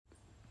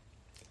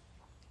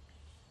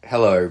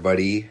Hello,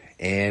 everybody,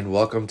 and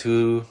welcome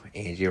to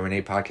Angie and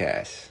Renee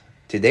podcast.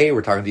 Today,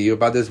 we're talking to you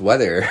about this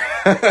weather.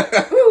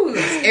 Ooh,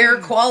 this air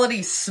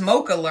quality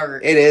smoke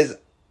alert. It is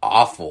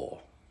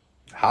awful.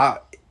 How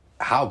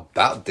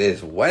about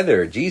this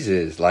weather?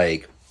 Jesus,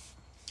 like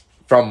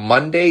from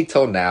Monday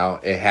till now,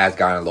 it has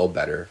gotten a little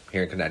better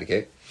here in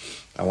Connecticut.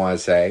 I want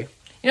to say.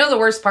 You know the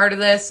worst part of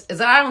this is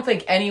that I don't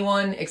think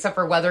anyone except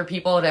for weather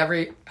people had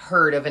ever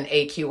heard of an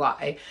AQI.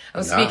 I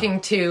was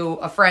speaking to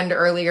a friend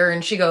earlier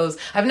and she goes,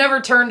 I've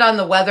never turned on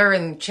the weather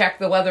and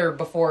checked the weather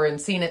before and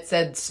seen it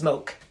said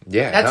smoke.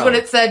 Yeah, That's what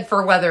it said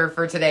for weather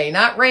for today.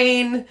 Not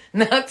rain,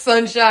 not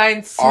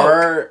sunshine,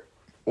 smoke.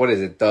 What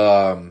is it?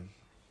 For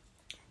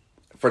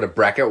the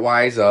bracket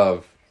wise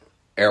of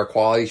air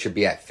quality should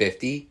be at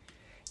 50.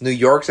 New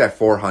York's at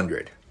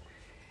 400.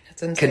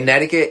 That's insane.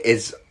 Connecticut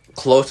is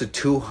close to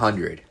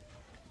 200.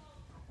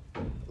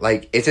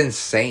 Like, it's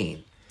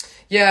insane.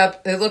 Yeah,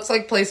 it looks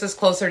like places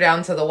closer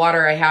down to the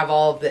water. I have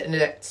all of the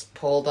index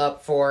pulled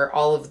up for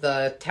all of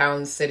the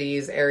towns,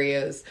 cities,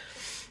 areas.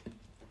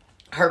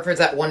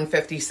 Hartford's at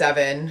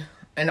 157,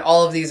 and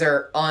all of these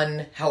are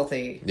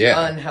unhealthy.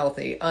 Yeah.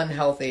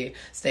 Unhealthy.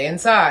 Stay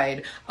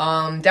inside.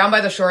 Down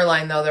by the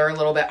shoreline, though, they're a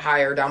little bit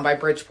higher. Down by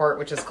Bridgeport,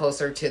 which is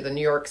closer to the New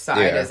York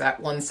side, is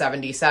at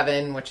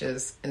 177, which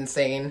is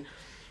insane.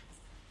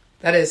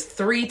 That is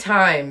 3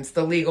 times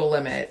the legal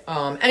limit.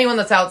 Anyone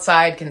that's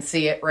outside can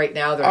see it right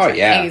now. There's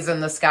haze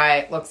in the sky.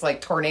 It looks like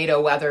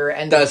tornado weather,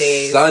 end of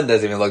days. The sun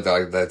doesn't even look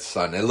like that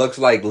sun. It looks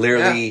like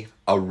literally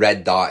a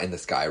red dot in the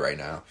sky right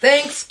now.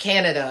 Thanks,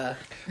 Canada.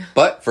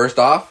 But first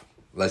off,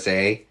 let's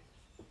say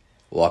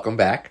welcome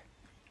back.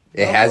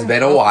 It has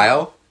been a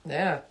while.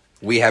 Yeah.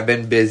 We have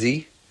been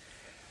busy.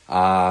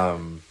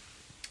 Angie's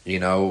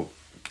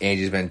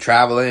been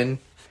traveling.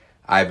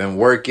 I've been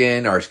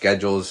working. Our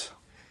schedule's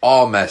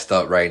all messed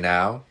up right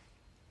now,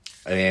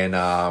 and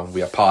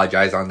we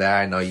apologize on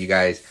that. I know you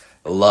guys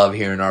love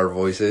hearing our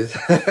voices,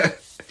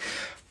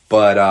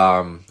 but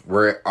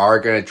we are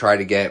going to try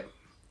to get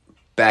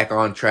back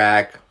on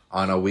track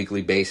on a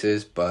weekly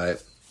basis,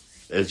 but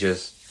it's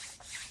just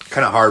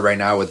kind of hard right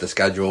now with the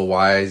schedule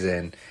wise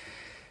and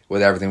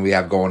with everything we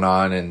have going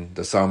on in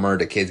the summer,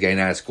 the kids getting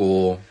out of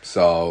school.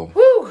 So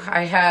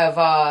I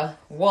have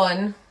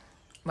one.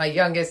 My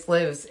youngest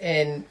lives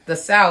in the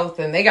South,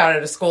 and they got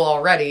out of school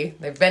already.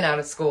 They've been out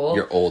of school.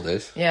 Your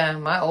oldest? Yeah,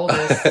 my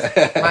oldest.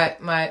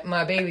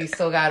 my baby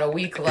still got a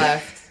week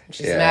left.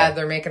 She's mad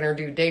they're making her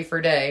do day for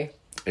day.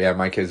 Yeah,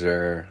 my kids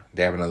they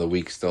have another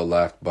week still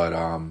left, but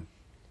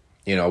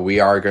we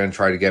are going to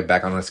try to get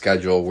back on a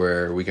schedule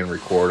where we can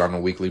record on a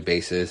weekly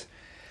basis.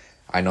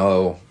 I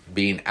know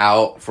being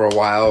out for a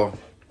while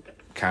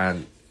kind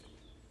of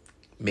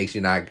makes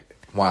you not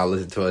want to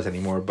listen to us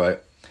anymore,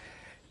 but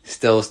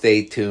still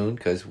stay tuned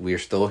because we're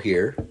still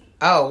here.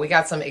 Oh, we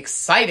got some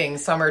exciting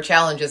summer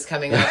challenges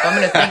coming up. I'm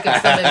going to think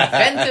of some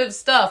inventive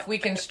stuff we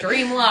can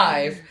stream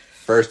live.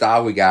 First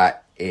off, we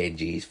got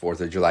Angie's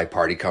 4th of July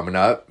party coming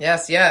up.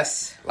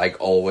 Yes. Like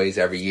always,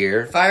 every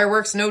year.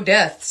 Fireworks, no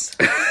deaths.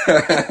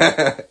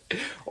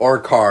 Or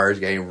cars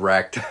getting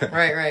wrecked.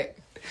 Right.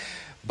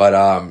 But,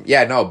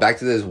 back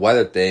to this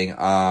weather thing.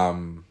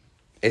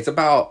 It's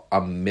about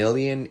 1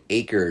 million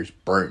acres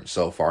burnt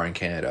so far in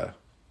Canada.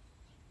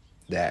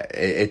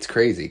 It's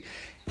crazy.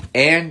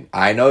 And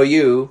I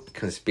know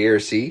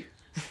conspiracy.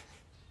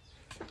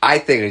 I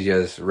think it's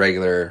just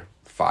regular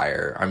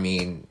fire. I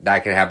mean,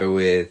 that could happen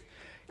with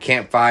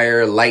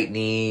campfire,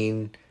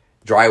 lightning,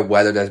 dry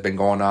weather that's been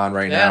going on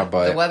right now.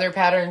 But the weather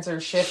patterns are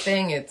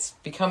shifting. It's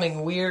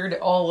becoming weird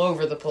all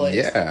over the place.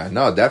 Yeah,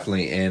 no,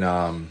 definitely.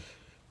 And,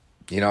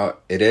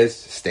 it is.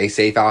 Stay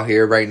safe out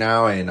here right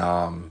now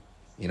and,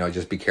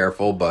 just be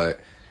careful.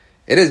 But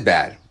it is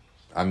bad.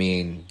 I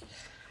mean,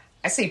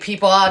 I see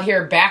people out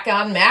here back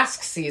on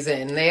mask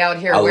season. They out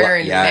here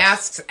wearing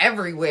masks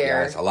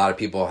everywhere. Yes, a lot of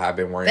people have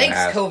been wearing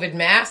masks. Thanks, COVID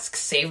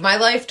masks. Saved my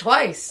life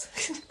twice.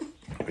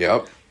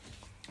 Yep.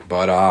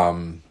 But,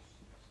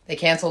 they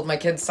canceled my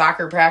kid's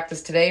soccer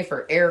practice today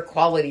for air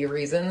quality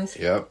reasons.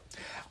 Yep.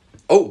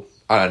 Oh,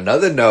 on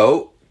another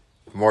note,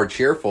 more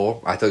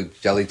cheerful, I took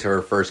Jelly to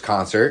her first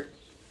concert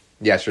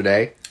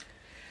yesterday.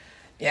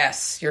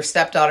 Yes, your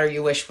stepdaughter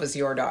you wish was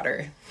your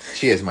daughter.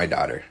 She is my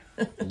daughter.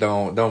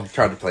 Don't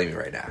try to play me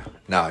right now.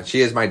 No, she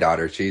is my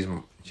daughter.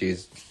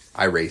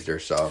 I raised her,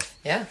 so.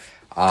 Yeah.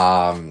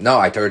 No,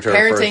 I took her to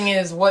her first.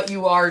 Parenting is what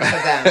you are to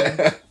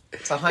them.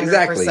 It's 100%.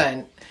 Exactly.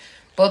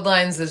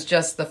 Bloodlines is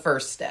just the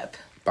first step.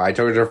 But I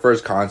took her to her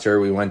first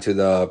concert. We went to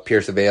the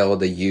Pierce Avail,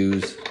 the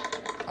Used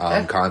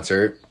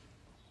concert.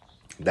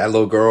 That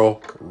little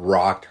girl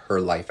rocked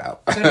her life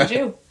out. So did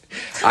you.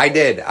 I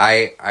did.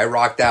 I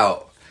rocked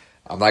out.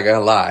 I'm not going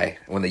to lie.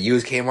 When the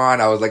Used came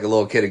on, I was like a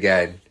little kid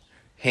again.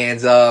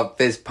 Hands up,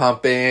 fist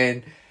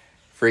pumping,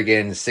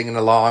 freaking singing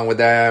along with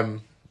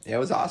them. Yeah, it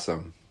was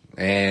awesome.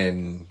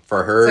 And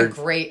for her... It's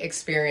a great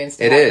experience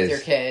to have with your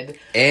kid.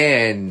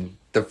 And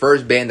the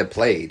first band that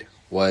played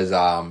was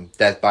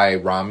Death by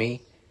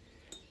Rami.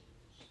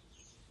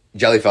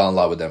 Jelly fell in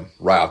love with them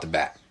right off the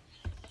bat.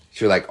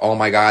 She was like, oh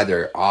my God,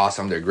 they're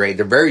awesome. They're great.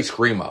 They're very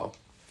screamo.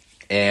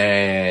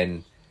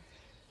 And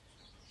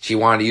she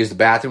wanted to use the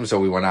bathroom, so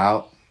we went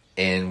out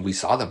and we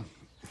saw them.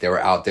 They were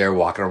out there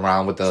walking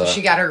around with the... So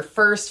she got her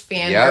first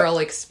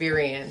fangirl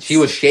experience. She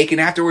was shaking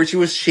afterwards. She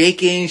was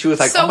shaking. She was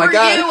like, so oh my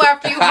God. So were you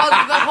after you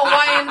hugged the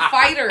Hawaiian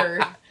fighter.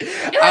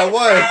 Like, I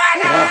was. Oh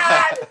my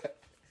God.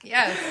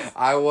 Yes.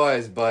 I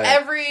was, but...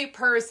 Every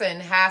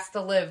person has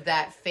to live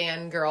that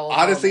fangirl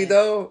honestly, moment.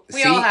 though...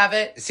 We all have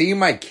it. Seeing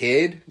my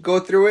kid go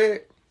through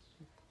it,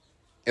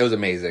 it was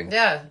amazing.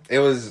 Yeah. It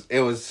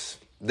was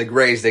the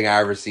greatest thing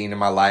I ever seen in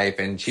my life,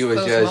 and she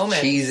was just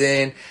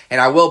cheesing. And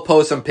I will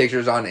post some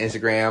pictures on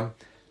Instagram,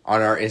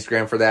 on our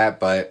Instagram for that,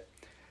 but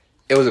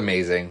it was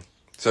amazing.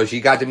 So she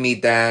got to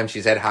meet them.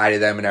 She said hi to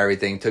them and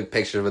everything. Took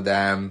pictures with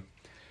them,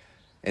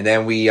 and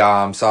then we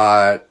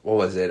saw, what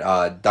was it?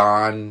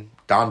 Don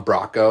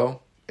Bracco.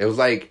 It was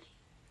like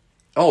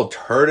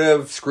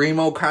alternative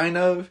screamo kind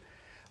of,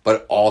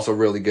 but also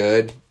really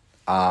good.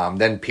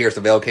 Then Pierce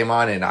the Veil came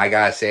on, and I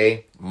gotta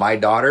say, my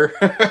daughter,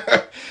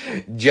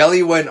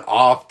 Jelly went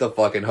off the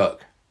fucking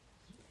hook.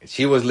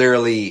 She was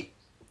literally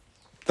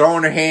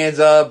throwing her hands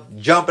up,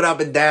 jumping up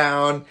and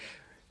down.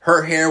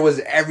 Her hair was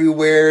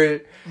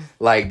everywhere.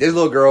 Like, this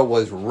little girl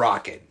was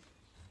rocking.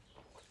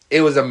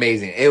 It was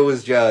amazing. It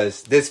was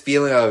just this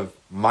feeling of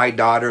my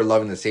daughter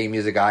loving the same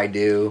music I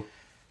do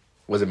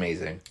was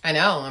amazing. I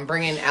know. I'm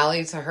bringing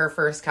Allie to her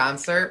first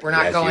concert. We're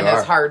not Yes, going you are.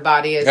 as hard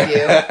body as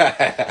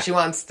you. She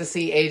wants to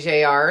see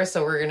AJR,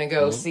 so we're going to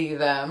go see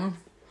them.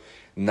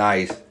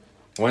 Nice.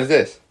 When is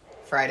this?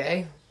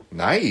 Friday.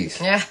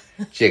 Nice. Yeah.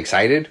 She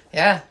excited?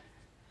 Yeah.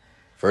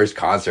 First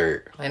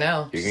concert. I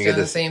know. You're She's gonna doing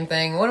get the same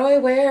thing. What do I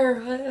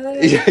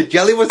wear?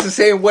 Jelly was the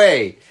same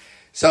way.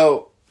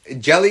 So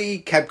Jelly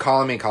kept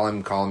calling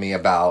me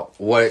about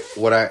what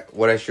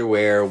I should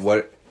wear,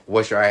 what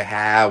should I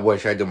have, what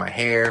should I do my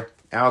hair.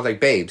 And I was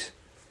like, babes,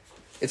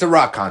 it's a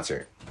rock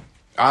concert.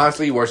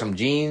 Honestly, wear some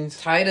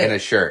jeans and a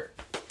shirt.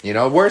 You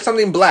know, wear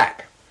something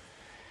black.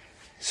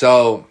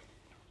 So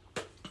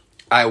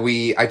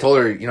I told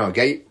her, you know,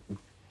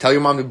 tell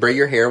your mom to braid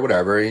your hair,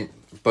 whatever.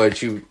 But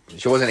she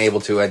wasn't able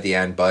to at the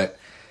end. But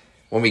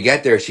when we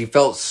get there, she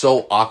felt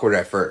so awkward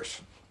at first.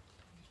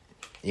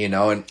 You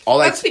know, and all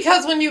that. That's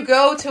because when you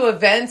go to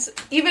events,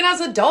 even as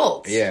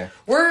adults, yeah,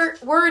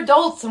 we're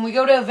adults and we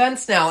go to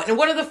events now. And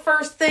one of the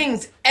first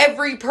things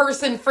every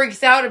person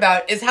freaks out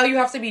about is how you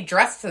have to be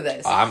dressed to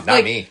this.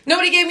 Not me.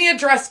 Nobody gave me a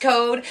dress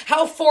code.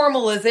 How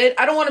formal is it?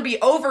 I don't want to be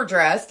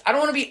overdressed. I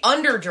don't want to be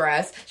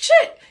underdressed.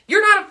 Shit,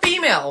 you're not a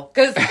female.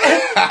 Because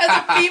as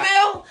a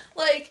female,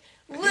 like...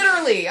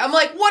 Literally, I'm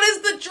like, what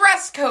is the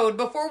dress code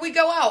before we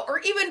go out? Or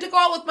even to go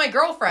out with my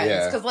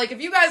girlfriends. Because, like, if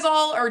you guys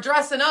all are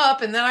dressing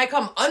up and then I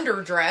come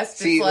underdressed,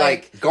 see, it's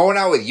like... going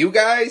out with you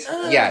guys,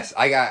 yes,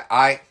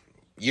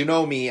 you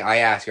know me, I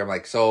ask you, I'm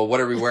like, so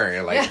what are we wearing?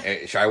 You're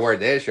like, should I wear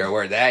this? Should I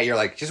wear that? You're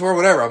like, just wear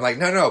whatever. I'm like,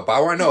 no, but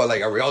I want to know,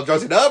 like, are we all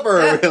dressing up? Or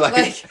are we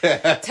like...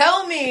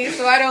 tell me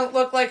so I don't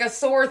look like a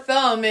sore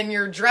thumb in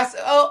your dress...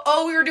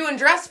 Oh, we were doing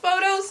dress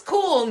photos?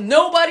 Cool.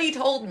 Nobody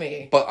told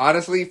me. But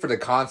honestly, for the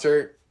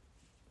concert...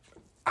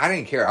 I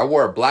didn't care. I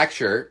wore a black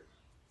shirt,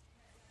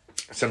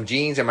 some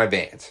jeans, and my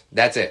Vans.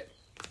 That's it.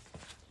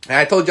 And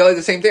I told Jelly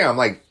the same thing. I'm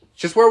like,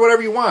 just wear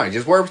whatever you want.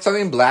 Just wear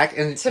something black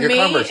and to your me,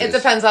 Converses. It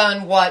depends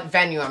on what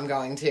venue I'm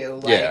going to.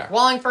 Like,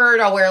 Wallingford,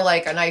 I'll wear,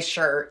 like, a nice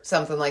shirt,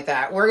 something like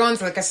that. We're going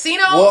to the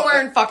casino, I'm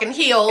wearing fucking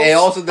heels. It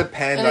also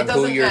depends on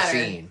who you're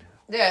seeing.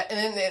 Yeah,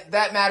 and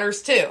that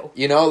matters, too.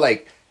 You know,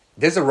 like,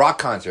 there's a rock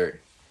concert.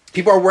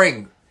 People are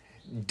wearing...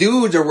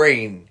 Dudes are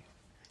wearing...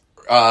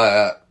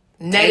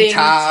 netting,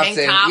 tank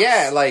tops.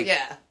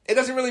 Yeah. It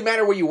doesn't really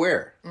matter what you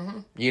wear. Mm-hmm.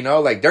 You know,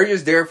 like, they're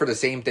just there for the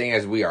same thing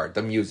as we are,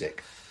 the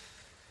music.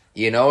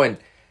 You know, and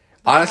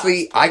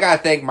honestly, I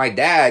gotta thank my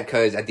dad,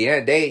 because at the end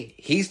of the day,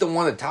 he's the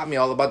one that taught me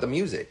all about the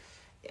music.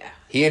 Yeah.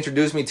 He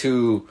introduced me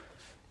to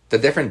the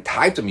different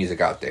types of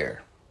music out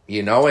there,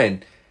 you know,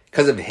 and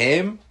because of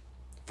him,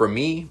 for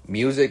me,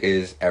 music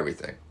is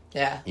everything.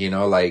 Yeah. You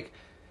know, like,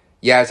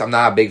 yes, I'm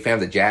not a big fan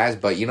of the jazz,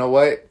 but you know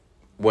what?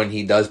 When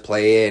he does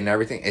play it and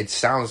everything, it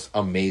sounds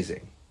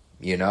amazing,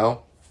 you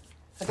know?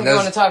 I think I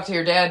want to talk to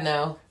your dad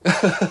now.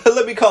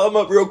 Let me call him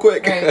up real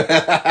quick. Right.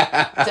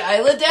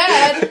 Dial a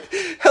dad.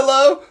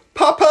 Hello,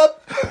 pop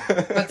up.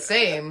 But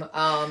same.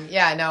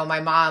 My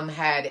mom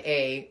had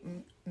a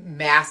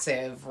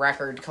massive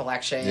record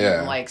collection.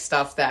 Yeah. Like,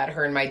 stuff that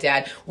her and my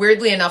dad...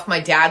 Weirdly enough, my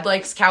dad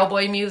likes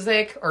cowboy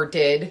music, or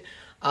did.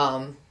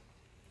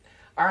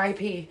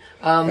 R.I.P.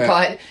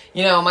 But,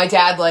 you know, my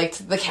dad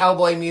liked the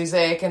cowboy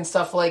music and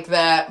stuff like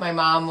that. My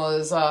mom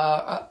was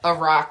a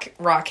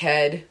rock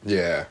head.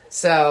 Yeah.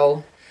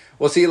 So...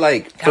 Well, see,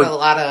 like... Got a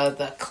lot of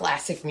the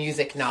classic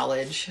music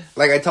knowledge.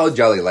 Like I told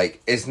Jelly,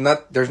 like,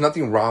 there's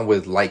nothing wrong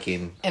with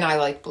liking... And I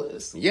like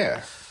blues.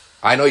 Yeah.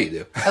 I know you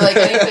do. I like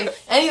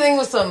anything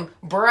with some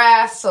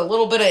brass, a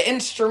little bit of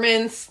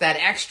instruments, that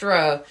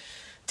extra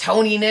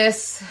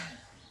toniness.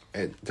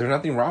 There's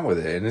nothing wrong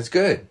with it, and it's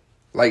good.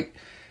 Like...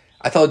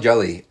 I tell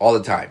Jelly all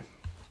the time,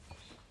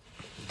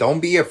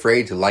 don't be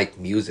afraid to like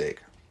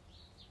music.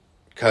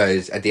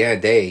 Because at the end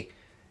of the day,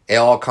 it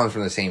all comes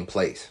from the same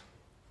place.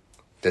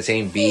 The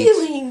same beats.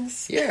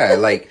 Feelings. Yeah,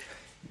 like,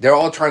 they're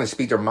all trying to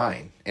speak their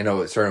mind in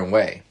a certain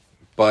way.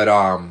 But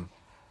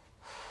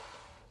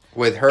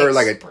with her,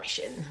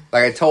 expression.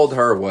 like I told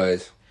her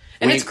was,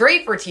 and it's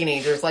great for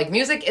teenagers. Like,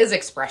 music is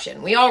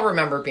expression. We all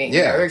remember being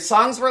there.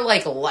 Songs were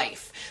like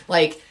life.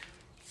 Like,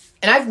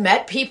 and I've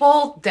met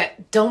people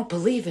that don't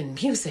believe in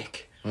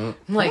music. I'm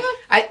like,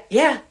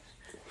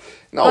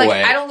 no like,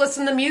 way. I don't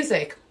listen to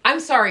music. I'm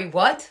sorry,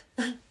 what?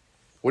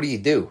 What do you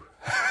do?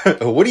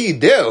 What do you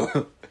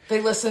do?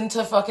 They listen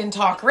to fucking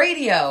talk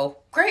radio.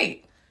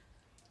 Great.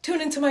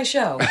 Tune into my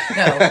show.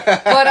 No.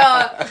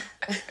 But,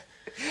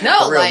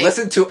 no, like,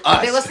 listen to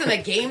us. They listen to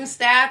game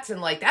stats,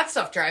 and, like, that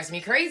stuff drives me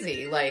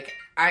crazy. Like,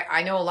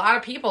 I know a lot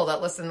of people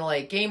that listen to,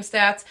 like, game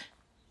stats.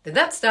 Did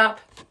that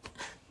stop?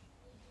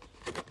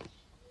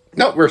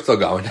 No, we're still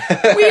going.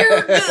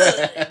 We're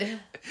good.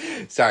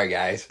 Sorry,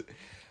 guys.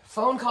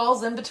 Phone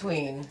calls in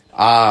between.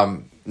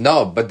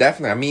 No, but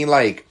definitely. I mean,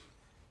 like,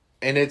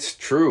 and it's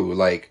true.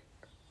 Like,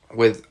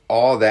 with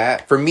all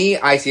that, for me,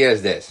 I see it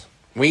as this.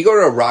 When you go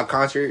to a rock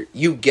concert,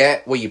 you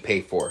get what you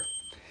pay for.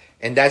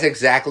 And that's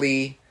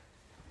exactly...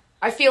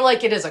 I feel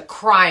like it is a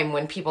crime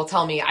when people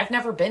tell me, I've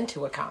never been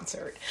to a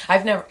concert.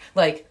 I've never...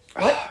 Like,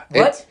 what?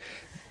 What?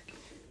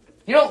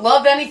 You don't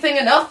love anything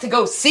enough to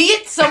go see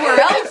it somewhere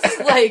else?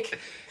 Like...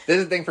 This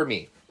is the thing for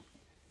me.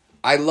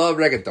 I love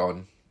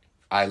reggaeton.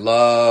 I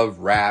love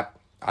rap.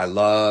 I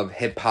love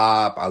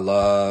hip-hop. I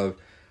love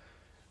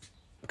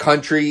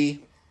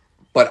country.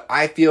 But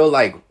I feel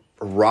like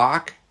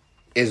rock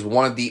is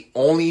one of the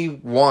only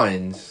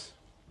ones,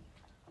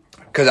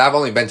 because I've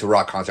only been to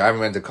rock concerts. I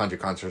haven't been to country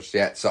concerts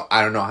yet, so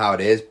I don't know how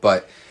it is,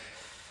 but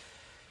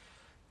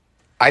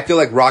I feel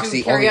like rock's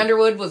the Carrie only...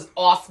 Underwood was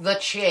off the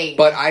chain.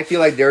 But I feel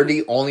like they're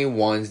the only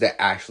ones that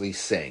actually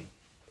sing.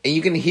 And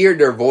you can hear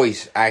their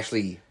voice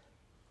actually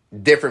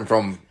different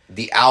from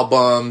the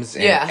albums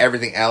and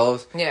everything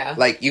else. Yeah.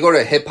 Like, you go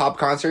to a hip-hop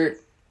concert,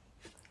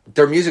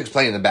 their music's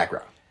playing in the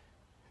background.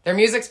 Their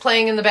music's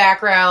playing in the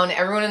background.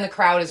 Everyone in the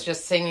crowd is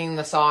just singing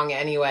the song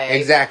anyway.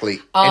 Exactly.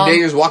 And they're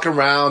just walking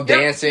around,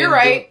 dancing. You're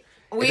right.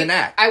 It's an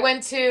act. I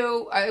went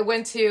to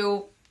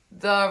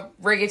the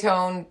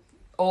reggaeton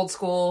old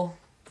school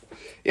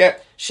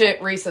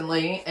shit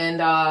recently, and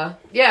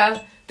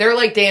they're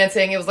like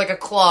dancing. It was like a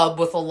club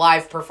with a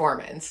live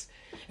performance.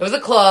 It was a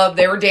club.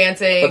 They were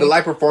dancing. But the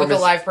live performance... With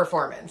a live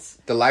performance.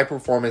 The live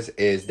performance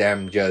is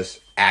them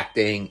just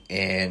acting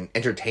and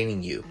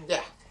entertaining you. Yeah.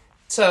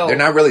 So they're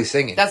not really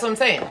singing. That's what I'm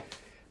saying.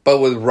 But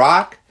with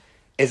rock,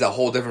 it's a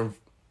whole different...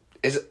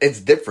 It's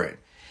different.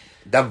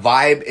 The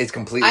vibe is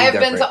completely different. I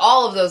have been to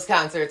all of those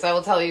concerts. I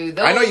will tell you.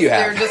 I know you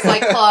have. They're just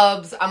like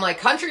clubs. I'm like,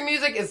 country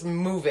music is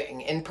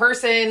moving. In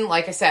person,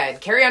 like I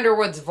said, Carrie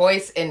Underwood's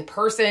voice in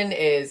person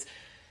is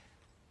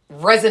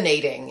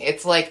resonating.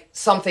 It's like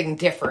something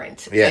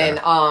different. Yeah.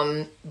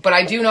 And, but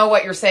I do know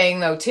what you're saying,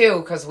 though, too,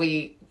 because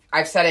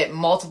I've said it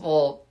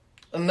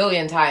a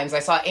million times. I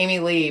saw Amy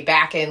Lee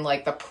back in,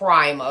 like, the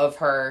prime of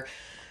her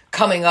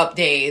coming up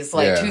days,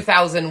 like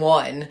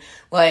 2001.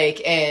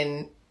 Like,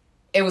 and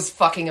it was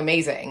fucking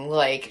amazing.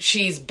 Like,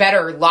 she's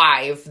better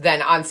live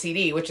than on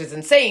CD, which is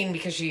insane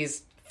because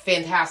she's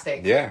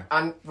fantastic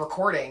on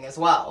recording as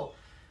well.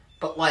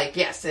 But, like,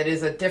 yes, it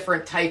is a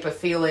different type of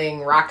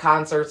feeling. Rock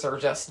concerts are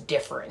just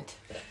different.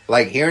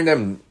 Like, hearing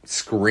them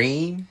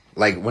scream,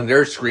 like, when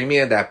they're screaming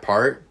at that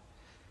part,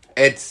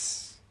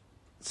 it's...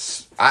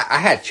 I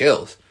had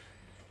chills.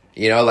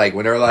 You know, like,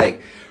 when they're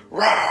like,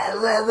 rah,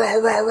 rah, rah,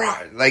 rah,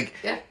 rah. Like,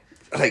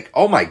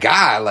 oh my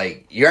God,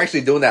 like, you're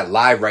actually doing that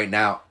live right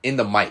now in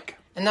the mic.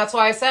 And that's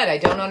why I said I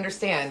don't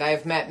understand.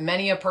 I've met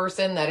many a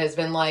person that has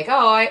been like,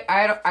 oh,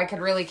 I could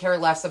really care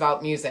less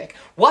about music.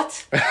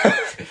 What?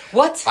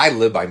 What? I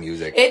live by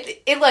music.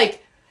 It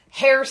like,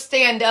 hair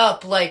stand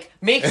up, like,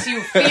 makes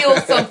you feel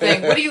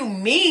something. What do you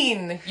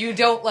mean you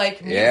don't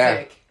like music?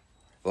 Yeah.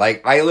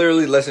 Like, I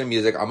literally listen to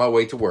music on my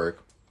way to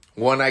work.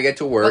 When I get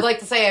to work... I'd like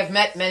to say I've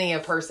met many a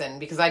person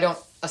because I don't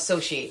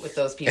associate with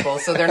those people,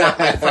 so they're not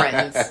my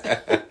friends.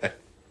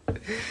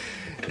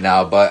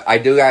 No, but I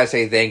do gotta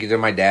say thank you to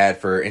my dad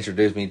for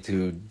introducing me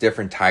to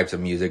different types of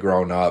music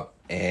growing up.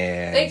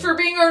 And thanks for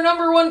being our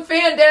number one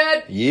fan,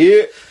 Dad.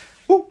 Yeah.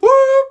 Whoop,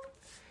 whoop.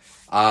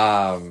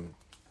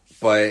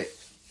 But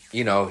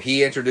you know,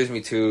 he introduced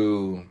me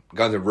to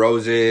Guns N'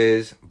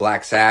 Roses,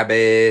 Black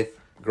Sabbath.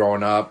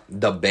 Growing up,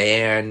 the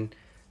band.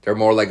 They're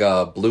more like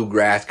a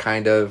bluegrass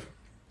kind of.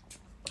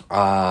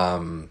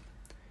 Damn,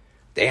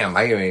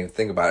 I didn't even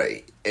think about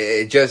it.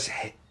 It just,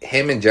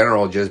 him in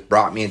general just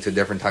brought me into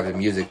different types of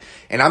music.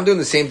 And I'm doing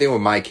the same thing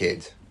with my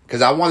kids.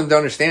 Because I want them to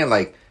understand,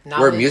 like,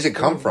 where music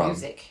come from.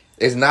 Music.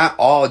 It's not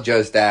all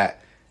just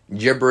that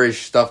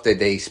gibberish stuff that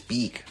they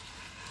speak.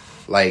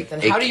 Like,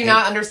 then how do you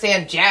not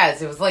understand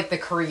jazz? It was like the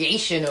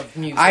creation of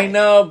music. I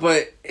know,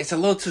 but it's a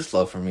little too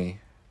slow for me.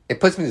 It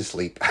puts me to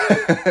sleep.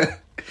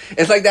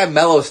 It's like that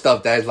mellow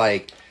stuff that's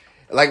like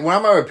when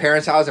I'm at my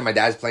parents' house and my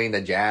dad's playing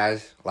the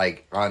jazz,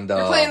 like on the...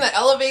 You're playing the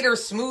elevator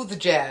smooth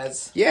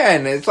jazz. Yeah,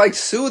 and it's like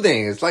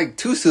soothing. It's like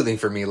too soothing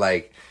for me.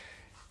 Like,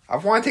 I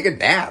want to take a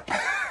nap,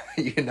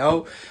 you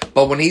know?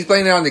 But when he's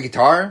playing it on the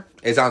guitar,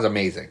 it sounds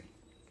amazing.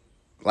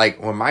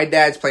 Like, when my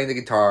dad's playing the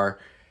guitar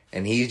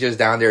and he's just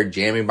down there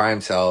jamming by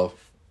himself,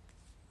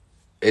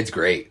 it's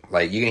great.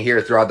 Like, you can hear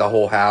it throughout the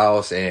whole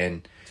house,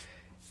 and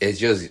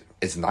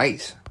it's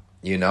nice,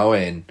 you know,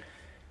 and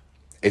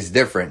it's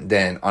different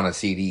than on a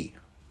CD.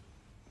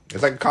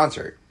 It's like a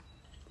concert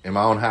in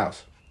my own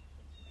house.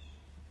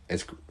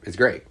 It's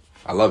great.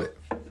 I love it.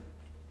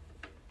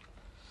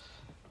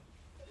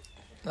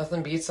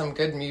 Nothing beats some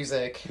good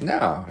music.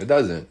 No, it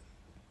doesn't.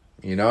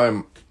 You know,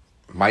 and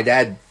my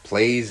dad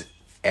plays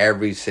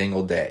every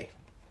single day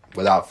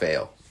without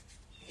fail.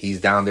 He's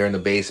down there in the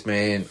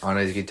basement on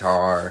his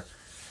guitar,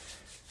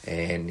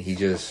 and he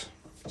just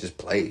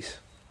plays.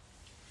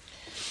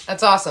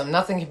 That's awesome.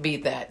 Nothing can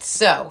beat that.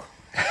 So,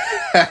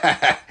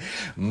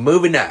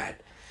 moving on.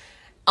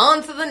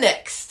 On to the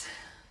next.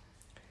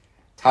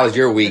 How was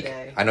your week?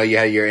 I know you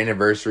had your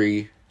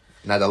anniversary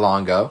not that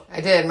long ago.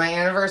 I did. My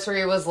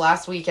anniversary was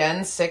last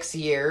weekend, 6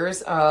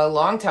 years.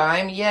 Long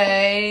time.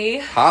 Yay.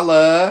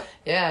 Holla.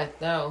 Yeah,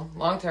 no,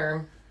 long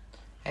term.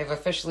 I've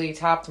officially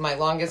topped my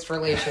longest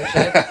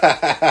relationship.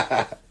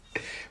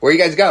 Where you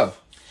guys go?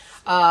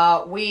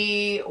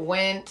 We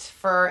went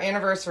for our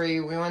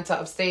anniversary. We went to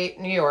upstate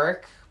New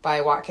York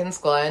by Watkins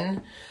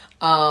Glen,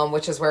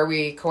 which is where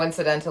we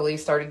coincidentally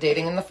started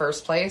dating in the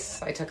first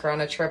place. I took her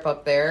on a trip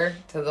up there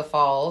to the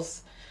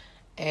falls,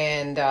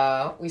 and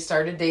we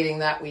started dating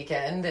that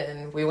weekend,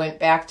 and we went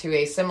back to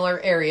a similar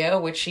area,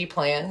 which she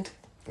planned.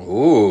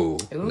 Ooh,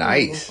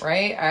 nice.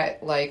 Right?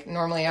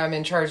 Normally I'm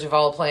in charge of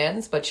all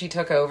plans, but she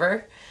took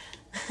over.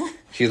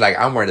 She's like,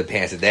 I'm wearing the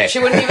pants today. She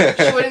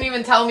wouldn't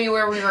even tell me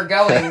where we were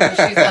going.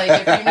 She's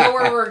like, if you know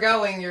where we're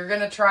going, you're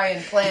going to try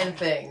and plan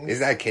things. Is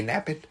that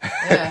kidnapping?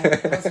 Yeah.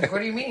 I was like, what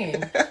do you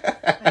mean?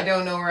 I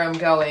don't know where I'm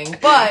going.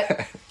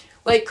 But,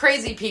 like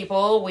crazy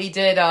people, we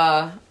did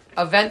a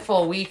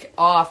eventful week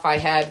off I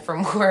had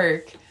from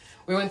work.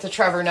 We went to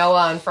Trevor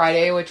Noah on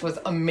Friday, which was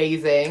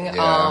amazing.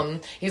 Yeah.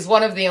 He's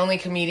one of the only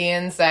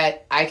comedians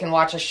that I can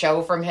watch a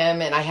show from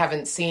him, and I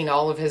haven't seen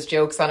all of his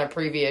jokes on a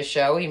previous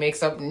show. He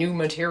makes up new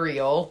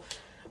material,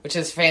 which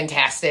is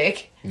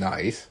fantastic.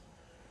 Nice.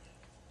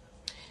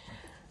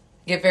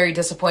 Get very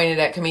disappointed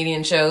at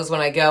comedian shows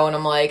when I go, and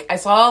I'm like, I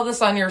saw all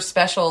this on your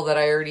special that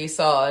I already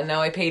saw, and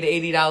now I paid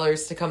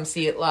 $80 to come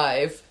see it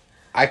live.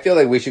 I feel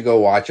like we should go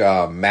watch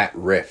Matt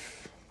Riff.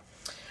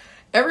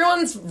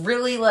 Everyone's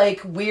really,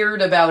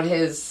 weird about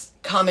his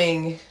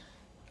coming.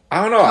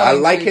 I don't know. I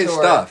like his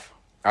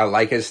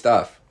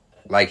stuff.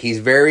 Like, he's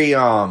very,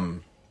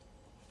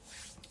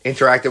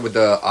 interactive with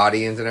the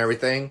audience and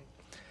everything.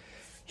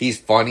 He's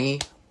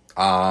funny.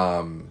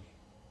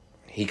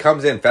 He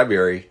comes in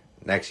February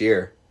next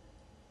year.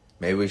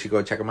 Maybe we should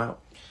go check him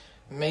out.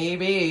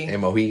 Maybe.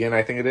 In Mohegan,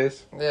 I think it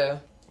is. Yeah.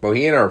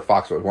 Mohegan or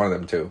Foxwoods, one of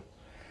them two.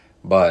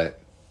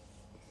 But,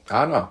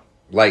 I don't know.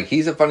 Like,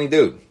 he's a funny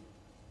dude.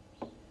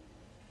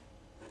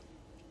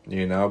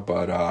 You know,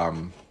 but,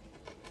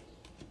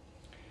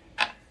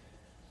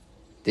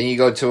 then you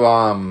go to,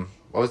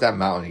 what was that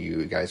mountain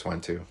you guys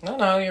went to?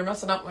 No, you're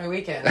messing up my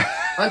weekend.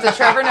 Went to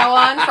Trevor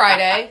Noah on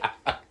Friday.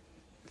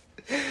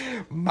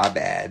 My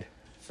bad.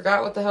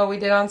 Forgot what the hell we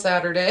did on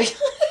Saturday.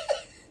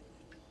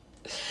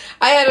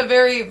 I had a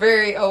very,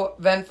 very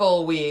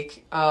eventful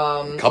week.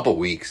 Couple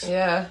weeks.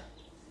 Yeah.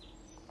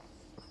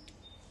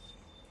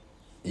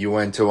 You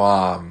went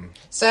to,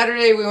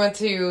 Saturday we went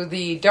to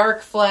the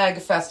Dark Flag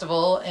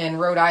Festival in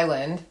Rhode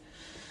Island.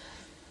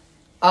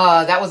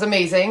 That was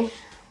amazing.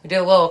 We did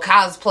a little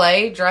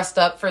cosplay, dressed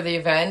up for the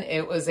event.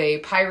 It was a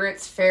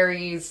Pirates,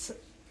 Fairies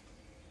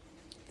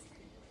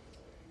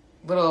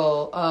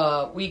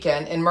little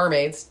weekend, and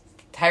mermaids.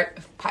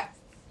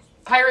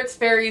 Pirates,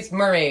 Fairies,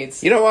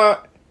 Mermaids. You know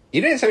what?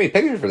 You didn't send me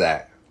pictures for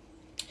that.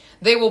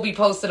 They will be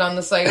posted on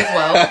the site as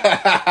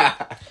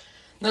well.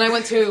 Then I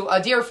went to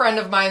a dear friend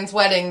of mine's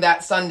wedding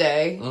that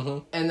Sunday.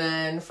 Mm-hmm. And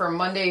then from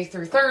Monday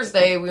through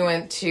Thursday, we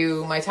went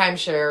to my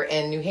timeshare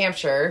in New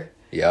Hampshire.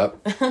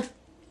 Yep.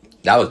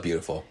 That was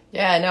beautiful.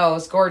 Yeah, no, it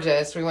was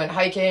gorgeous. We went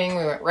hiking.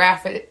 We went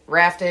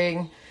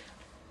rafting.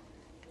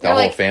 The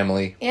whole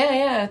family.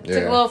 Yeah. Took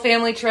a little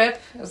family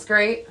trip. It was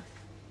great.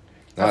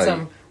 Got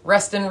some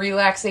rest and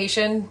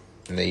relaxation.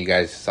 And then you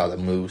guys saw the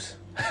moose.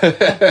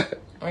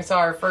 We saw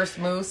our first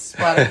moose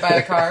spotted by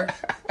a car.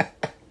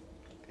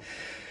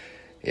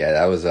 Yeah,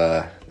 that must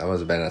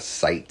have been a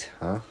sight,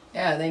 huh?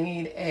 Yeah, they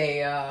need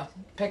a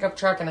pickup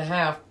truck and a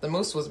half. The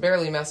moose was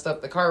barely messed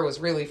up. The car was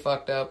really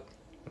fucked up.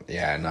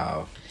 Yeah,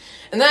 no.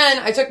 And then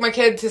I took my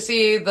kid to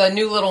see the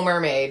new Little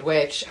Mermaid,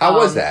 which... How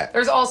was that?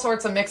 There's all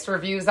sorts of mixed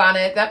reviews on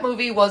it. That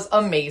movie was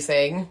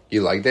amazing.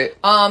 You liked it?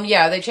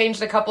 Yeah, they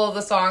changed a couple of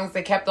the songs.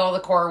 They kept all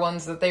the core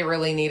ones that they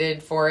really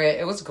needed for it.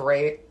 It was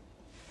great.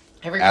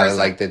 Allie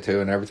liked it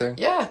too and everything?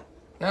 Yeah.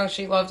 No,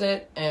 she loved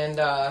it. And,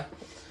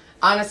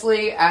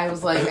 honestly, I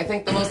was like, I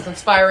think the most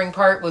inspiring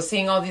part was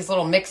seeing all these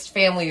little mixed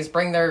families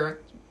bring their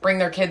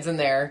kids in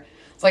there.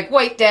 It's like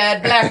white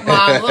dad, black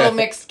mom, little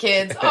mixed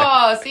kids.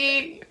 Oh,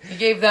 see, you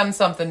gave them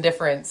something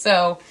different.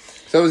 So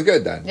it was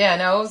good then. Yeah,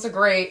 no, it was a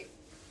good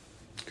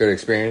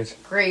experience.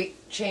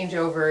 Great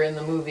changeover in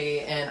the movie,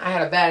 and I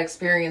had a bad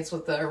experience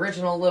with the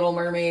original Little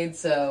Mermaid,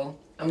 so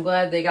I'm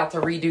glad they got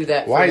to redo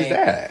that for Why me. is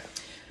that?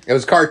 It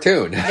was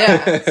cartoon.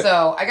 Yeah,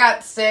 so I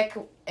got sick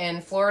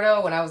in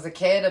Florida when I was a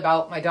kid,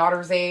 about my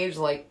daughter's age,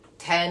 like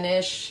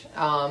 10-ish,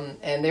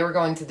 and they were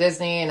going to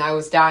Disney, and I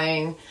was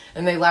dying,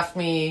 and they left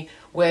me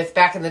with,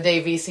 back in the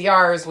day,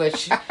 VCRs,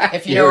 which,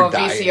 if you know a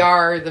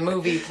VCR, the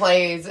movie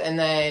plays, and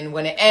then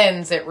when it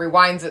ends, it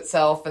rewinds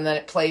itself, and then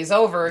it plays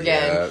over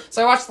again. Yeah.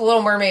 So I watched The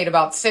Little Mermaid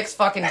about 6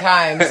 fucking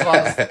times while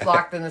I was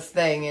locked in this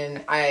thing,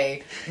 and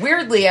I,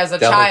 weirdly, as a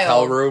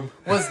child,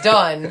 was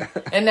done,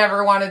 and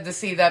never wanted to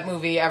see that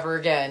movie ever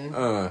again.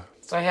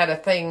 So I had a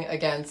thing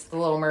against The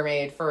Little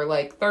Mermaid for,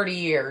 like, 30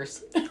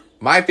 years.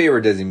 My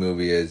favorite Disney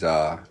movie is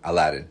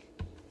Aladdin.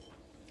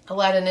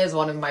 Aladdin is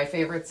one of my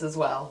favorites as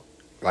well.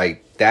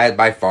 Like, that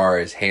by far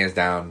is hands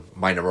down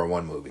my number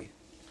one movie.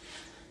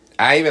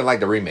 I even like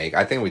the remake.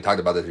 I think we talked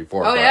about this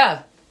before. Oh,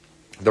 yeah.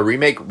 The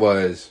remake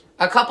was...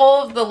 A couple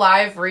of the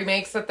live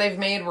remakes that they've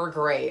made were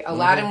great.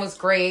 Aladdin was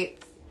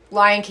great.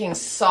 Lion King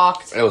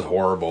sucked. It was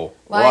horrible.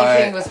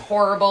 Lion King was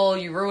horrible.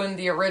 You ruined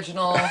the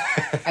original.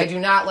 I do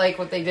not like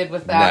what they did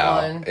with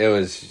that one. It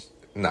was...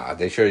 No,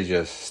 they should have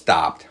just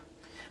stopped.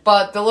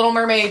 But The Little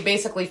Mermaid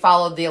basically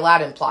followed the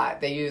Aladdin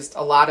plot. They used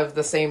a lot of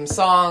the same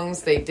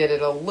songs. They did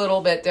it a little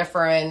bit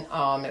different.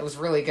 It was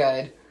really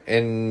good.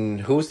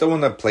 And who's the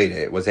one that played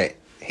it? Was it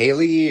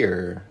Haley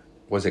or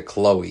was it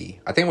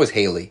Chloe? I think it was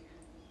Haley.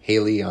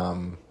 Haley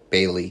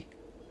Bailey.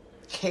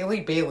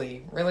 Haley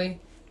Bailey, really?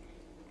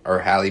 Or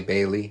Halle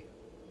Bailey.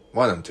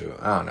 One of them two.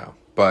 I don't know.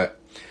 But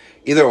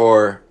either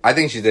or, I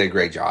think she did a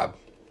great job.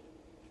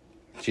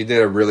 She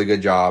did a really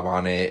good job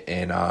on it.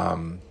 And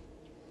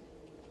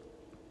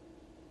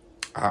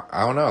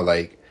I don't know,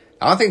 like,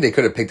 I don't think they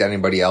could have picked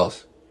anybody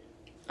else.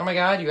 Oh my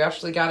god, you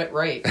actually got it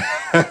right.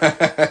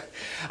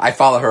 I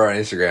follow her on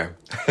Instagram.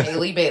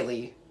 Haley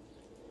Bailey.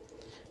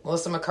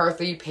 Melissa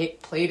McCarthy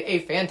played a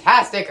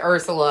fantastic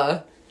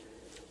Ursula.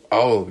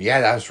 Oh, yeah,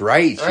 that's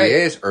right. She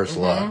is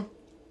Ursula. Mm-hmm.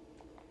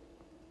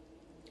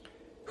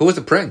 Who was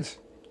the prince?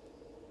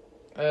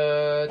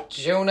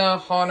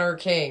 Jonah Honor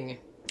King.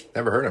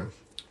 Never heard him.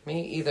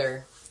 Me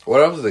either.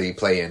 What else did he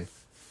play in?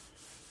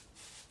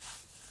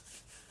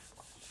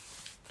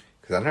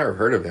 I never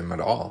heard of him at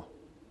all.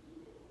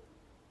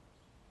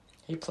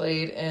 He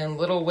played in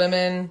Little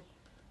Women,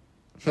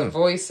 the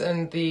voice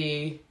in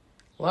the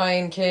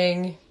Lion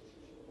King.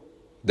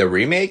 The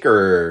remake,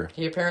 or?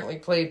 He apparently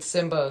played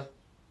Simba.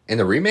 In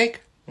the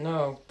remake?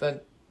 No,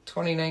 the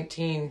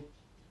 2019.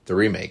 The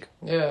remake?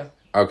 Yeah.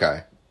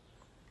 Okay.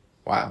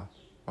 Wow.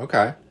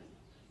 Okay.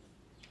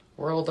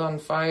 World on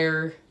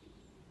Fire.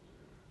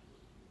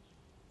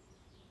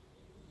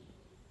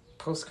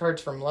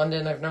 Postcards from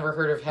London. I've never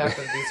heard of half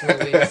of these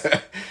movies.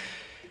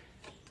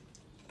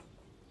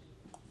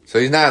 So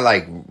he's not,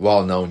 like,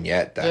 well known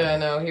yet, then. Yeah,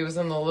 no. He was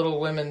in the Little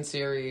Women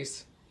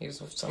series. He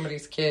was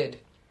somebody's kid.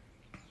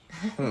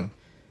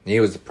 He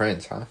was the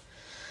prince, huh?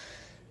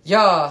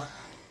 Yeah.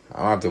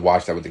 I'll have to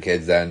watch that with the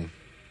kids then.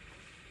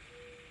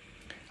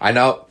 I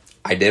know.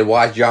 I did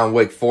watch John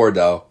Wick 4,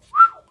 though.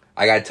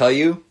 I gotta tell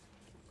you,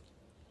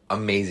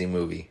 amazing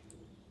movie.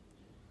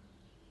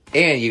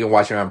 And you can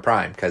watch it on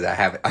Prime, because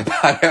I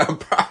bought it on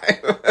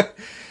Prime.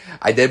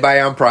 I did buy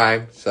it on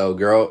Prime, so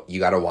girl, you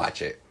gotta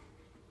watch it.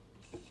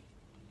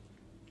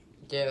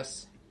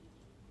 Yes.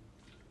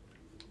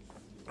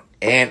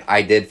 And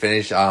I did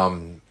finish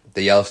the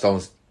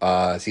Yellowstone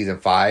season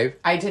 5.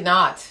 I did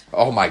not.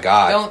 Oh my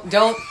god.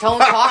 Don't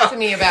talk to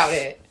me about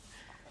it.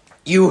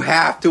 You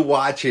have to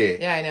watch it.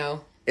 Yeah, I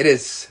know. It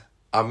is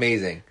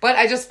amazing. But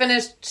I just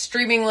finished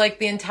streaming, like,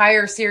 the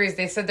entire series.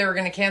 They said they were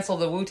going to cancel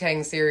the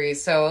Wu-Tang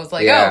series. So I was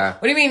like, oh,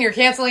 what do you mean you're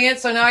canceling it?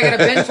 So now I got to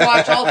binge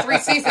watch all 3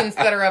 seasons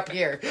that are up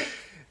here.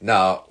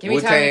 No. Give me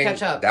Wu-Tang, time to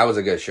catch up. That was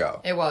a good show.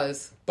 It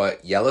was.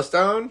 But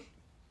Yellowstone?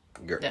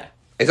 Yeah.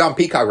 It's on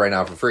Peacock right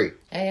now for free.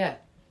 Yeah.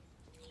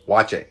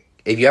 Watch it.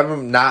 If you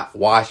haven't not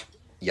watched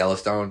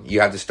Yellowstone,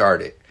 you have to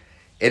start it.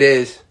 It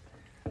is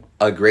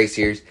a great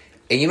series.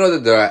 And you know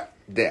that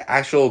the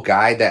actual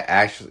guy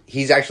that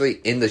he's actually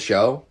in the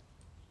show.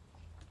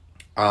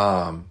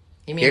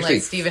 You mean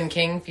like Stephen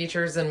King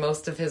features in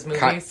most of his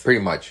movies?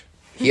 Pretty much.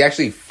 He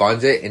actually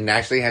funds it and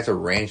actually has a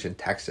ranch in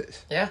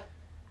Texas. Yeah.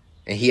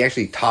 And he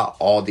actually taught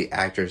all the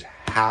actors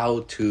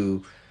how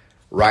to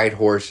ride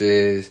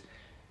horses,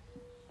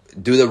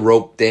 do the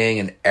rope thing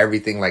and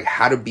everything, like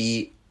how to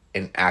be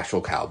an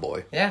actual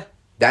cowboy. Yeah.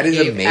 That is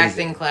amazing.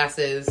 Acting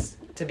classes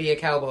to be a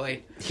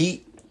cowboy.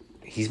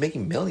 He's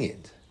making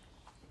millions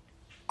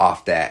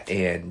off that,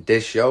 and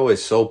this show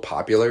is so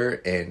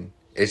popular, and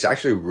it's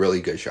actually a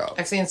really good show.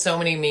 I've seen so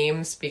many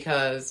memes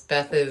because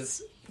Beth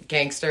is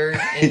gangster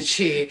and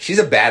she's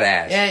a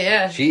badass.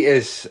 Yeah. She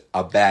is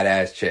a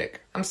badass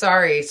chick. I'm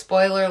sorry,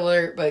 spoiler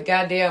alert, but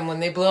goddamn,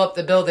 when they blow up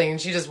the building and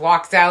she just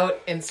walks out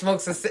and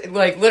smokes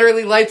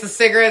literally lights a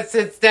cigarette,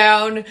 sits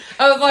down.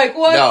 I was like,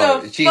 what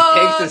the fuck? She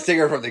takes the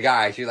cigarette from the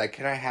guy. She's like,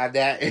 can I have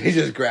that? And he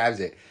just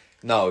grabs it.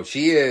 No,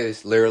 she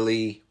is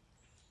literally...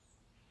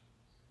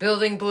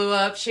 Building blew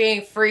up. She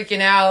ain't freaking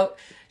out.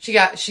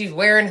 She's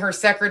wearing her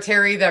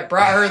secretary that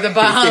brought her the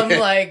bomb.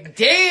 Like,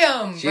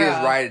 damn, she is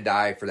ride or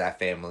die for that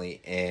family.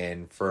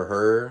 And for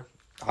her,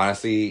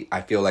 honestly,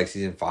 I feel like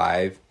season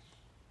 5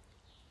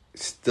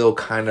 still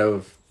kind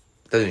of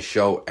doesn't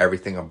show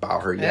everything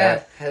about her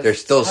yet.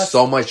 There's still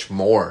so much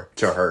more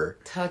to her.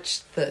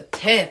 Touch the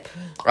tip.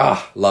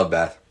 Ah, love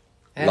Beth.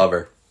 Love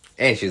her.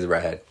 And she's a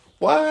redhead.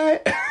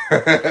 What?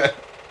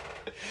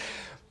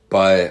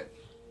 But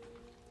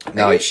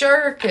no, are you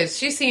sure? Because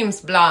she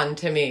seems blonde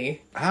to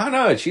me. I don't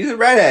know. She's a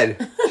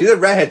redhead. She's a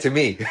redhead to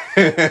me.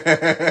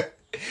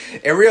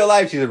 In real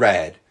life, she's a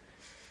redhead.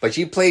 But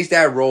she plays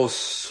that role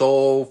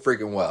so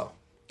freaking well.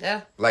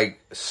 Yeah.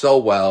 Like, so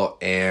well.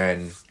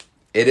 And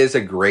it is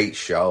a great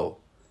show.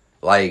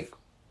 Like,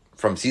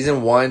 from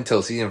season 1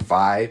 till season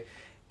 5,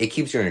 it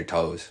keeps you on your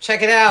toes.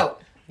 Check it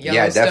out.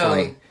 Yeah,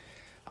 definitely.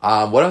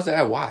 What else did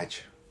I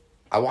watch?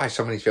 I watched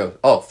so many shows.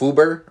 Oh,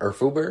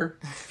 Fuber?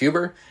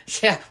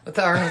 Yeah, with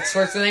Arnold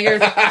Schwarzenegger.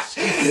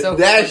 So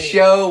that funny.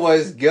 show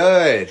was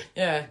good.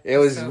 Yeah. It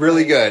was so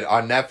really funny. good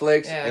on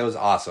Netflix. Yeah. It was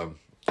awesome.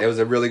 It was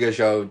a really good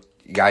show.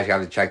 You guys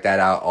have to check that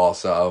out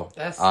also.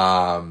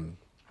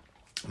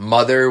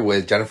 Mother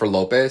with Jennifer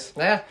Lopez.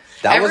 Yeah.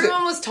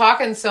 Everyone was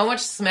talking so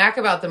much smack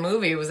about the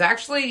movie. It was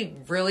actually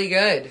really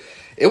good.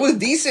 It was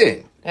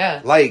decent.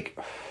 Yeah. Like,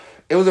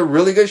 it was a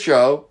really good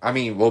show. I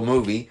mean, well,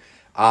 movie.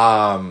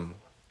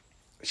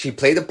 She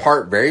played the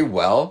part very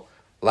well.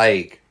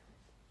 Like,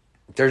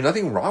 there's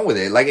nothing wrong with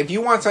it. Like, if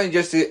you want something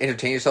just to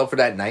entertain yourself for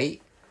that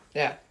night,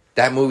 yeah,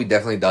 that movie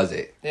definitely does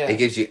it. Yeah. It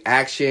gives you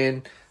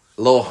action,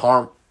 a little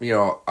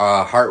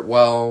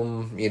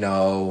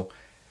heartwhelm,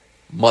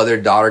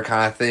 mother-daughter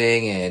kind of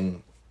thing,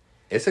 and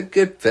it's a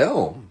good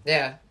film.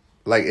 Yeah.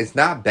 Like, it's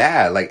not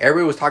bad. Like,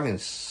 everybody was talking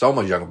so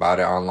much junk about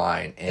it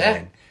online,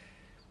 and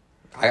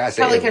I gotta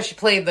say, probably because she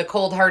played the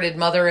cold-hearted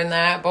mother in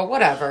that, but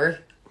whatever.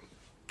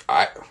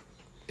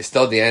 It's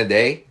still, at the end of the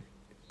day,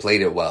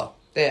 played it well.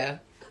 Yeah.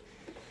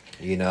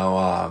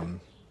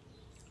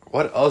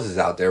 What else is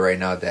out there right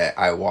now that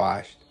I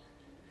watched?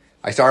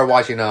 I started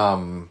watching,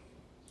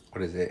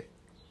 what is it?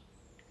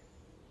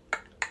 I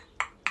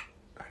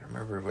don't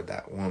remember what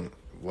that one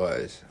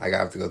was. I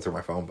have to go through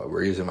my phone, but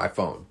we're using my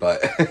phone.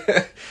 But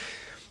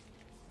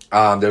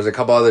there's a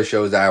couple other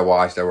shows that I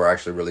watched that were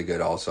actually really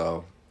good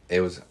also.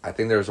 I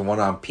think there was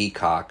one on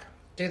Peacock.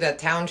 Dude, that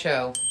town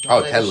show.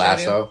 Oh, Ted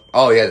Lasso.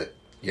 Oh, yeah.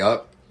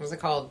 Yup. What's it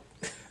called?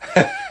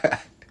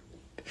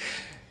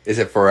 Is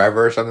it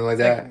Forever or something like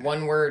that? Like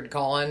one word,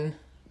 Colin.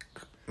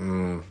 I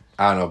don't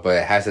know, but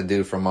it has a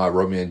dude from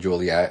Romeo and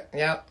Juliet.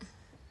 Yep.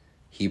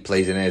 He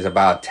plays in it. It's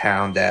about a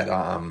town that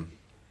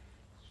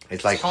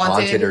it's like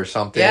haunted or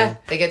something. Yeah,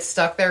 they get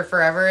stuck there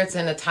forever. It's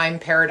in a time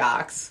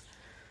paradox.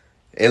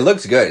 It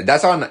looks good.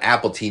 That's on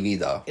Apple TV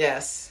though.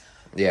 Yes.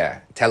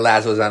 Yeah, Ted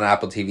Lasso's on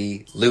Apple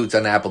TV. Loot's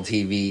on Apple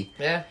TV.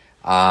 Yeah.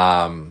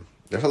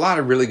 There's a lot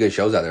of really good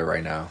shows out there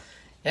right now.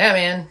 Yeah,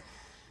 man.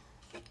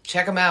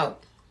 Check them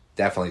out.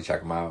 Definitely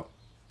check them out.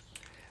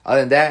 Other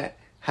than that,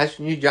 how's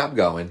your new job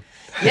going?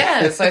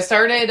 Yeah, so I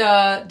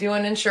started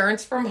doing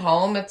insurance from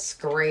home. It's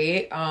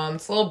great.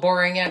 It's a little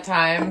boring at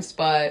times,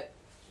 but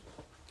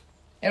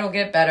it'll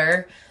get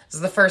better. This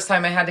is the first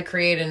time I had to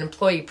create an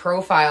employee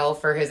profile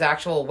for his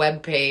actual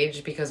web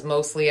page because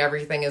mostly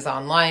everything is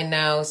online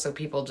now, so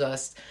people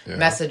just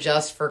message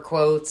us for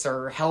quotes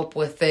or help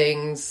with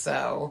things,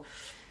 so...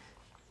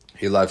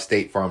 You love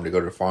State Farm to go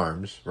to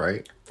farms,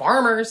 right?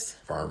 Farmers.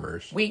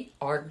 We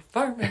are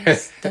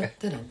farmers. Dun,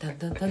 dun, dun,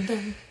 dun, dun,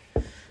 dun.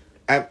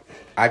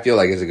 I feel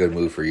like it's a good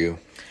move for you.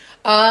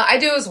 I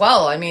do as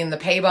well. I mean, the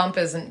pay bump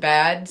isn't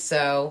bad.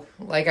 So,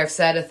 like I've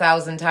said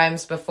 1,000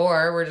 times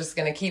before, we're just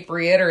going to keep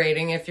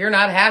reiterating. If you're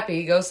not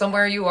happy, go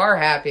somewhere you are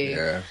happy.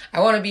 Yeah. I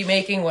want to be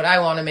making what I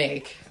want to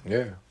make.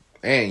 Yeah.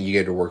 And you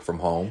get to work from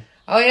home.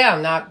 Oh, yeah.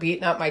 I'm not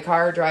beating up my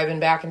car, driving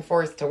back and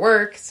forth to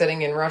work,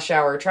 sitting in rush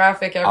hour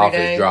traffic every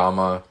day. Office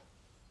drama.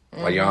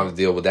 Well, you don't have to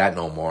deal with that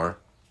no more.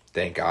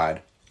 Thank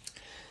God.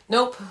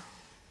 Nope.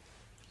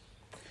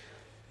 At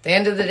the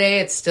end of the day,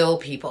 it's still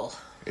people.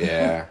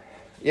 Yeah.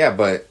 Yeah,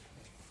 but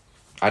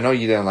I know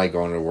you didn't like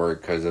going to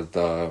work because of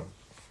the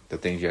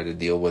things you had to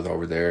deal with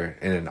over there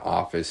in an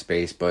office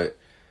space, but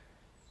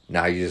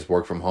now you just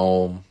work from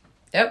home.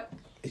 Yep.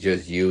 It's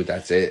just you.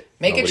 That's it.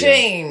 Make a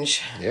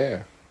change. Else.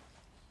 Yeah.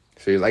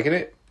 So you liking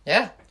it?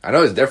 Yeah. I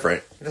know it's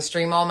different. To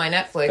stream all my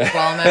Netflix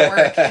while I'm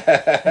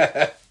at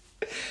work.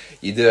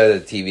 You do have a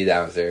TV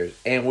downstairs,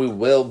 and we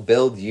will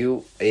build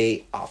you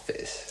a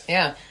office.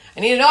 Yeah. I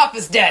need an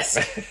office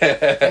desk.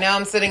 And now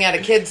I'm sitting at a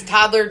kid's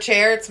toddler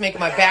chair. It's making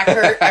my back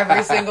hurt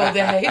every single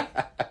day.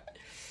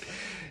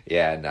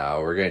 Yeah,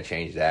 no, we're going to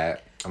change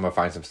that. I'm going to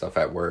find some stuff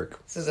at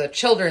work. This is a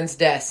children's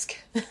desk.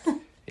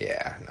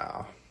 Yeah,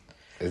 no.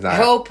 It's not. I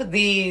hope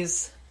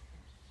these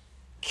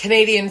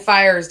Canadian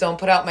Fires don't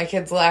put out my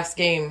kid's last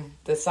game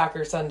this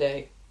soccer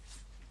Sunday.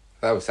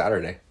 That was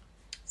Saturday.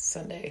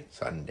 Sunday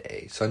fun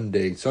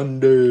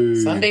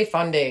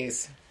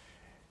days.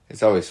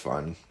 It's always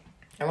fun.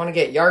 I want to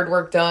get yard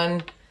work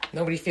done.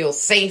 Nobody feels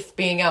safe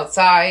being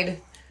outside.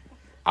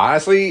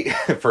 Honestly,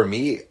 for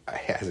me, it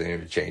hasn't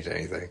even changed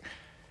anything.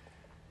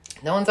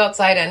 No one's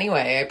outside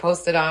anyway. I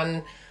posted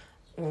on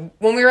when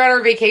we were at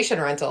our vacation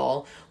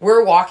rental,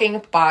 we're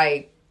walking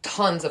by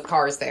tons of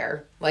cars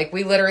there. Like,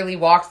 we literally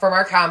walked from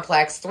our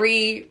complex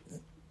 3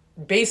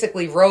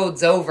 basically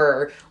roads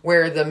over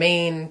where the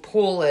main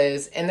pool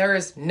is, and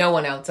there's no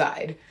one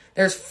outside.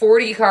 There's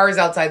 40 cars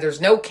outside.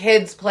 There's no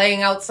kids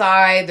playing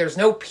outside. There's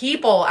no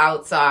people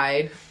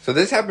outside. So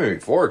this happened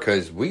before,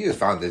 because we just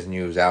found this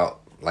news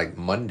out like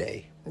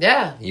Monday.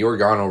 Yeah. You were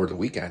gone over the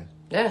weekend.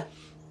 Yeah.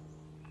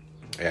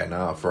 Yeah,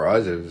 no, for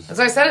us it was... As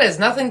I said, it has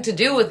nothing to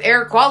do with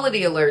air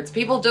quality alerts.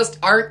 People just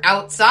aren't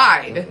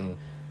outside. Mm-mm.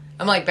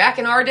 I'm like, back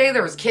in our day,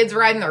 there was kids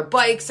riding their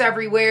bikes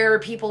everywhere,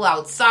 people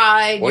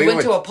outside. Well, you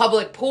went to a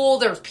public pool,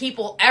 there was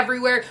people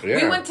everywhere.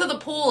 Yeah. We went to the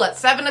pool at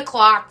 7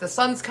 o'clock, the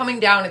sun's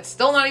coming down, it's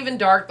still not even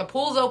dark, the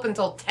pool's open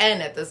till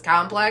 10 at this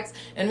complex,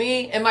 and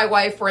me and my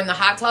wife were in the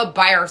hot tub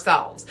by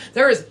ourselves.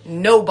 There is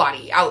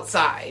nobody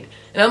outside.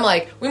 And I'm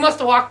like, we must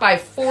have walked by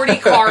 40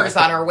 cars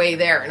on our way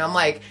there. And I'm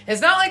like,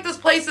 it's not like this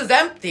place is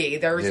empty.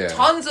 There's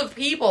tons of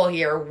people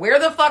here. Where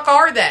the fuck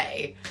are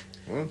they?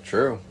 Well,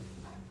 true.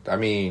 I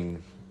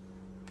mean...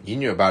 You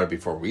knew about it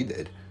before we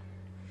did.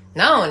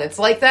 No, and it's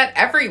like that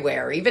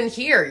everywhere. Even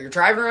here, you're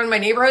driving around my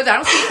neighborhood, I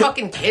don't see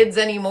fucking kids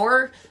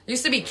anymore. There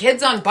used to be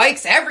kids on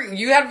bikes everywhere.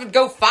 You had to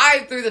go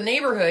 5 through the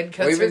neighborhood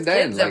because there's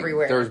kids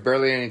everywhere. There was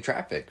barely any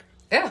traffic.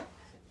 Yeah.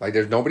 Like,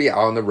 there's nobody out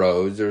on the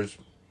roads. There's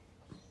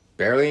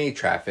barely any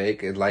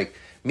traffic. And, like,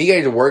 me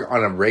getting to work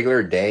on a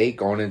regular day,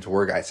 going into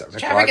work at 7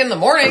 o'clock. Traffic in the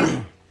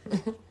morning.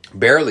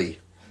 Barely.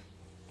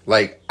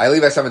 Like, I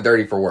leave at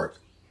 7:30 for work.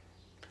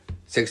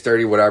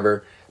 6:30,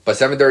 whatever. But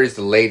 7:30 is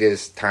the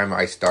latest time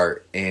I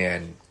start,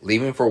 and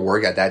leaving for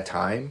work at that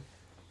time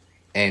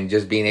and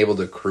just being able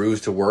to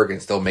cruise to work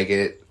and still make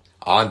it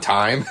on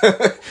time.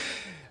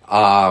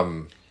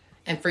 And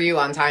for you,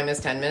 on time is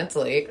 10 minutes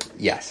late.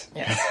 Yes.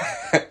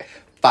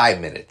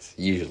 5 minutes,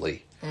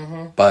 usually.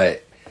 Mm-hmm.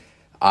 But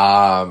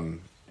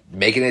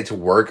making it to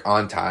work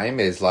on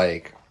time is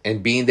like,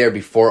 and being there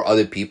before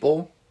other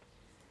people,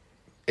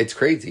 it's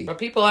crazy. But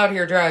people out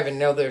here driving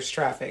know there's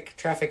traffic.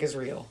 Traffic is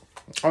real.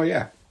 Oh,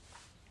 yeah.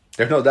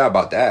 There's no doubt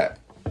about that,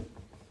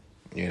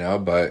 you know,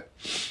 but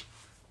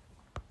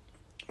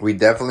we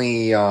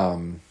definitely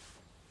have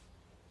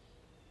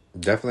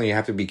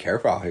to be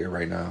careful out here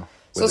right now.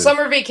 So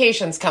summer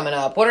vacation's coming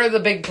up. What are the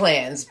big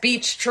plans?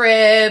 Beach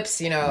trips,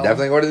 you know.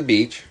 Definitely go to the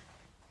beach.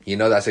 You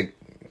know, that's a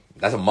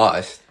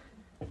must.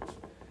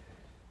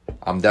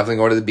 I'm definitely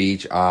going to the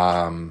beach.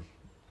 I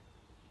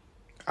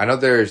know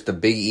there's the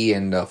Big E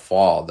in the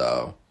fall,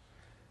 though.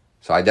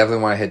 So I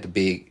definitely want to hit the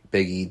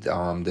Big E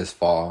this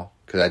fall.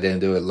 Because I didn't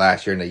do it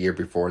last year and the year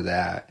before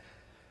that.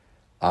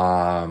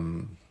 I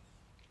don't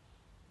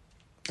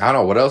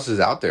know. What else is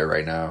out there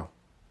right now?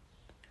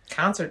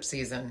 Concert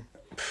season.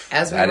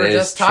 As we were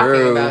just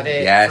talking about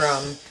it.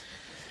 Yes.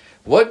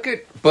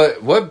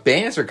 What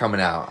bands are coming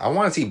out? I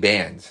want to see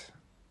bands.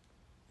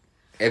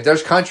 If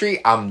there's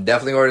country, I'm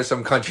definitely going to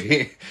some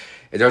country.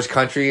 If there's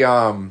country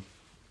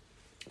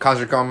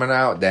concert coming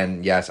out,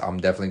 then yes, I'm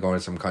definitely going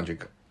to some country.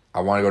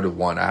 I want to go to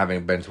one. I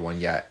haven't been to one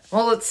yet.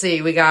 Well, let's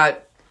see. We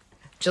got...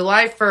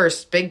 July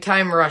 1st, Big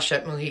Time Rush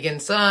at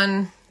Mohegan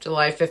Sun.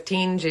 July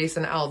 15,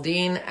 Jason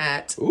Aldean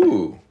at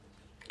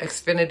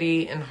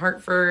Xfinity in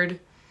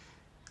Hartford.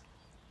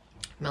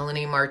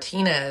 Melanie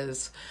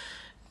Martinez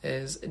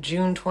is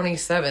June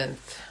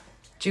 27th.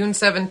 June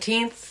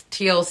 17th,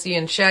 TLC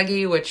and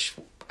Shaggy, which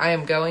I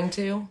am going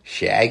to.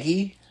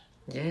 Shaggy?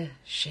 Yeah,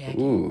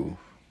 Shaggy. Ooh,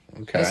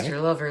 okay.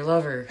 Mr.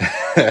 Lover.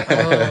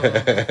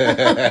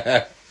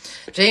 Oh.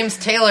 James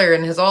Taylor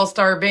and his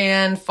all-star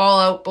band, Fall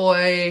Out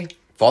Boy.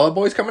 Fall Out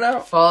Boy's coming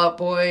out? Fall Out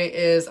Boy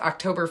is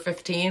October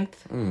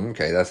 15th.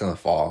 Okay, that's in the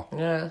fall.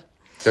 Yeah.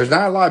 There's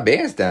not a lot of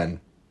bands then.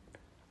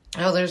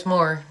 Oh, there's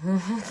more.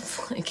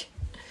 It's like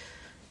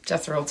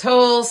Jethro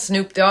Tull,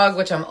 Snoop Dogg,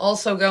 which I'm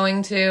also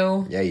going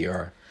to. Yeah, you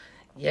are.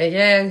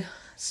 Yeah.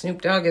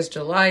 Snoop Dogg is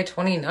July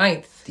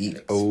 29th.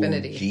 The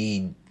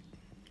OG.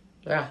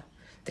 Yeah.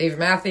 Dave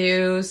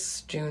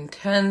Matthews, June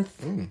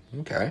 10th.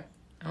 Okay.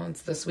 Oh,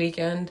 it's this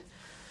weekend.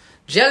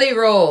 Jelly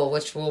Roll,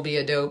 which will be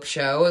a dope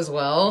show as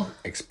well.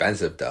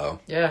 Expensive, though.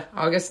 Yeah,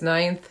 August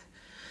 9th.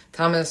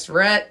 Thomas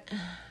Rhett,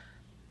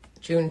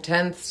 June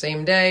 10th,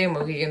 same day,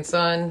 Mohegan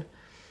Sun.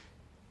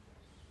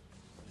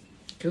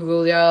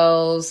 Google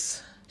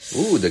Yells.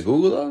 Ooh, the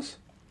Google Yells?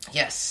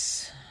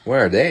 Yes.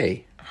 Where are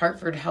they?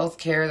 Hartford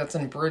Healthcare, that's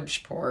in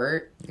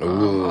Bridgeport.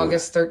 Ooh.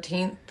 August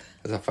 13th.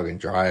 That's a fucking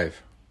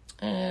drive.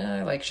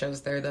 I like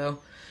shows there, though.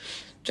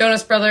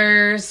 Jonas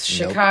Brothers,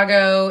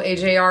 Chicago,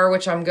 AJR,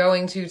 which I'm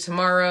going to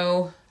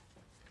tomorrow.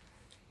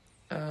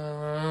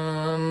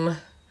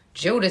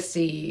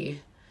 Jodeci,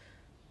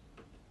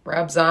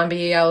 Rob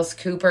Zombie, Alice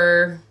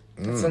Cooper.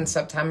 It's in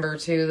September,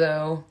 too,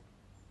 though.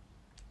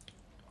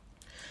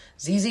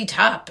 ZZ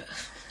Top.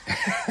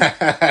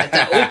 At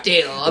the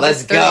Oakdale.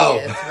 Let's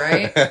go. 30th,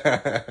 right?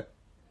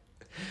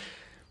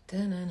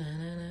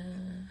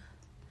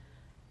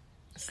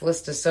 This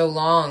list is so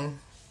long.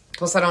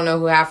 Plus, I don't know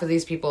who half of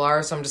these people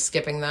are, so I'm just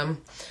skipping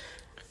them.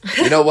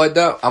 You know what,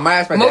 though? I'm going to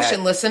ask my dad.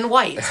 Motionless in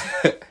White.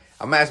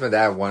 I'm gonna ask my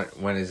dad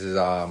when is his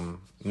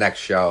next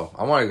show.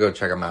 I want to go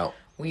check him out.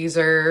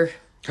 Weezer,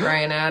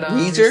 Bryan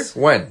Adams. Weezer?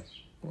 When?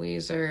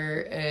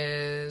 Weezer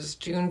is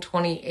June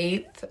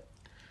 28th,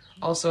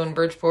 also in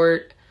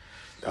Bridgeport.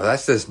 Oh,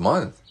 that's this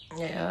month.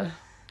 Yeah.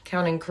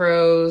 Counting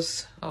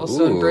Crows,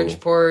 also in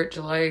Bridgeport,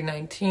 July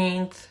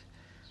 19th.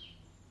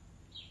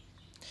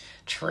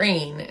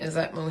 Train is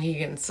at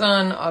Mohegan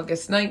Sun,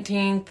 August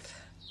 19th.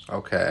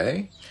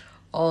 Okay.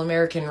 All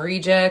American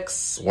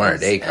Rejects. When are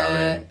they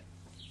coming?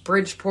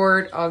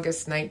 Bridgeport,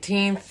 August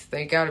 19th.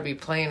 They got to be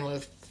playing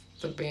with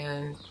the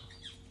band.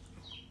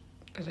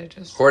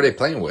 Who are they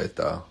playing with,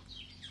 though?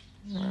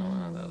 I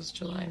don't know. That was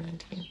July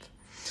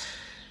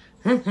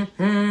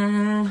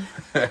 19th.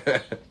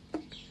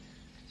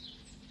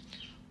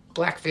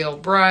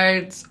 Blackfield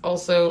Brides,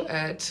 also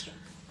at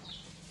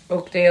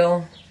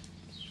Oakdale.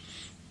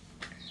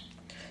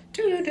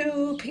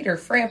 Peter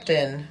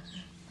Frampton.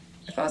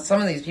 I thought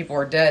some of these people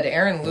were dead.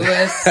 Aaron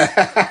Lewis.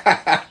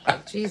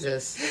 Like,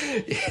 Jesus.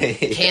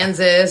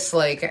 Kansas.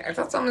 Like, I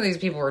thought some of these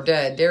people were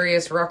dead.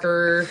 Darius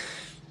Rucker.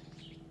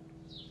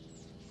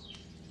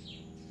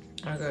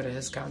 I'll go to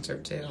his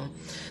concert, too.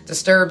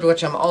 Disturbed,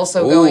 which I'm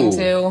also going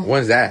to.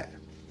 When's that?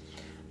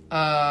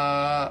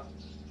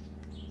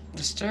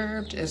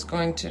 Disturbed is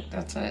going to...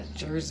 That's at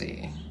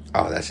Jersey.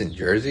 Oh, that's in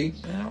Jersey?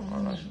 I don't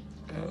want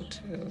to go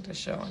to the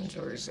show in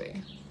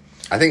Jersey.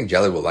 I think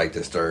Jelly will like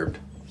Disturbed.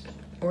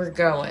 We're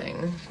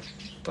going,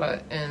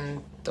 but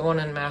in the one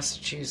in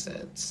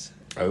Massachusetts.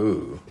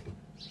 Oh.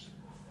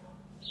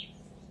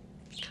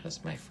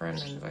 Because my friend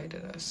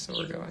invited us, so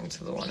we're going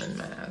to the one in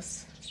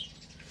Mass.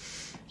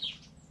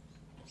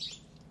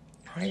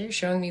 Why are you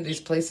showing me these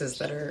places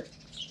that are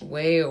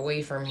way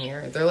away from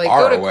here? They're like,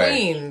 go to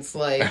Queens.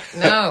 Like,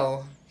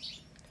 no.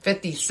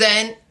 50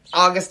 Cent,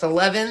 August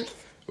 11th.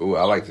 Ooh,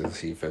 I like to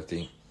see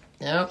 50.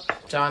 Yep.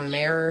 John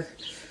Mayer.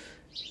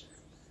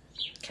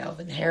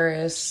 Calvin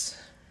Harris.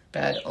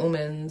 Bad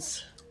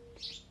Omens.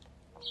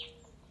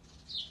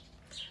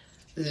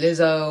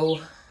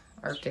 Lizzo.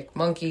 Arctic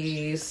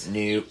Monkeys.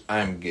 Nope,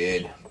 I'm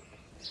good.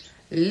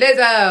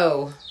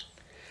 Lizzo!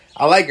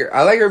 I like her.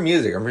 I like her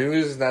music. Her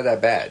music's not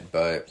that bad,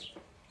 but...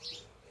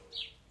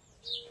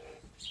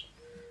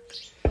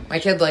 My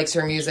kid likes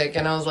her music,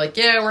 and I was like,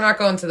 yeah, we're not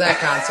going to that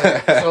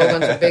concert. So a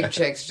bunch of big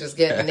chicks just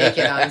getting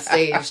naked on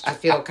stage to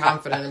feel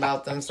confident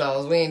about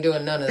themselves. We ain't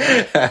doing none of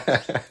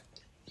that.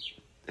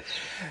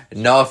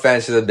 No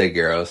offense to the big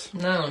girls.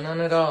 No,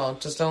 none at all.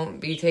 Just don't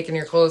be taking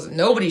your clothes.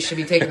 Nobody should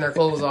be taking their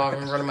clothes off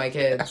in front of my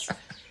kids.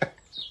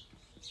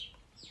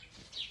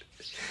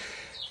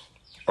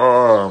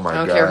 Oh, my God.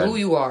 I don't care who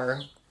you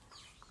are.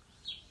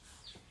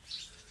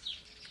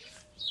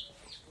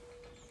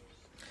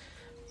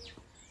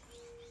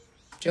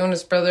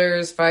 Jonas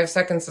Brothers, 5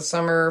 Seconds of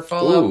Summer,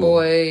 Fall Out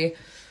Boy,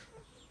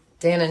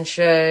 Dan and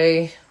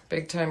Shay,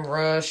 Big Time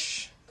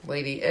Rush,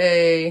 Lady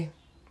A,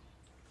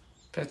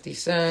 50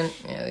 Cent.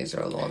 Yeah, these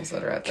are all the ones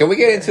that are at. Can we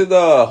get into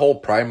the whole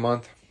Pride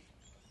Month?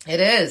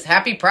 It is.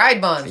 Happy Pride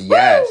Month.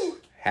 Yes. Woo!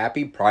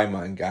 Happy Pride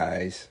Month,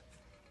 guys.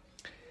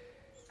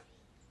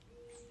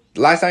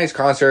 Last night's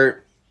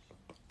concert,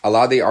 a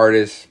lot of the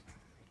artists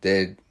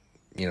did,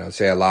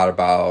 say a lot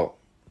about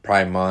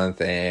Pride Month,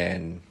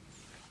 and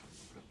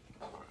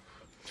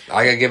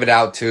I gotta give it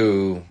out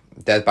to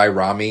Death by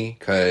Rami,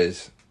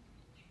 because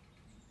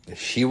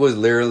she was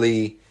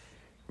literally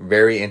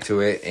very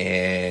into it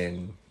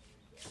and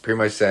pretty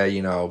much said,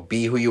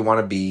 be who you want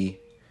to be.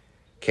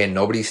 Can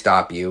nobody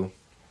stop you?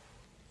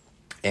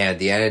 And at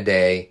the end of the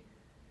day,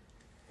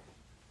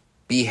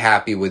 be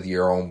happy with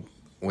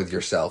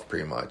yourself,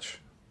 pretty much.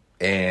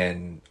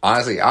 And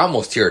honestly, I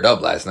almost teared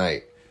up last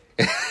night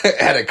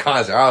at a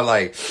concert. I was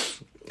like,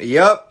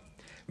 yep,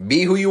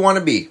 be who you want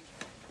to be,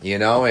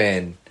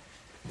 and...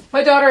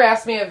 My daughter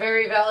asked me a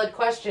very valid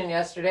question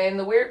yesterday, and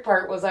the weird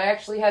part was I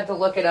actually had to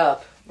look it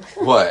up.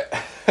 What?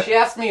 She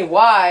asked me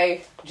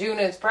why June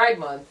is Pride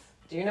Month.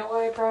 Do you know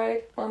why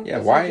Pride Month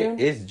is why June?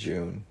 is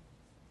June?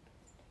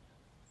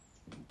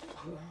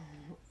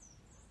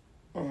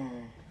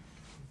 Maybe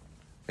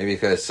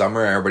because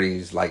summer,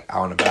 everybody's like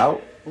out and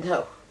about?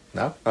 No.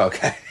 No?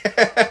 Okay.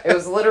 It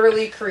was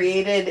literally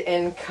created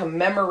in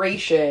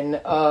commemoration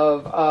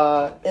of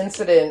an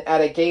incident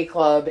at a gay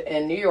club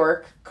in New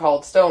York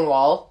called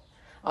Stonewall.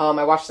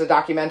 I watched the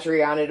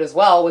documentary on it as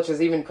well, which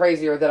is even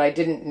crazier that I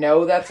didn't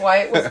know that's why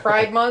it was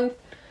Pride Month.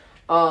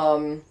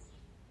 And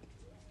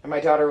my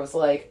daughter was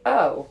like,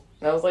 oh.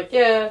 And I was like,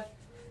 yeah.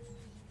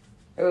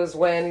 It was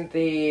when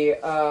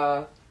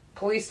the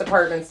police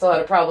department still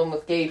had a problem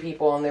with gay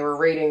people and they were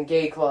raiding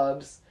gay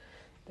clubs.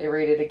 They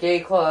raided a gay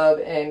club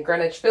in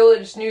Greenwich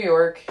Village, New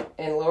York,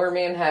 in Lower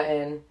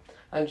Manhattan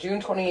on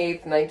June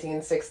 28th,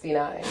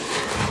 1969.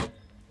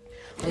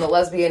 When the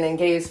lesbian and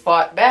gays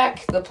fought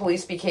back, the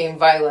police became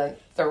violent.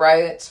 The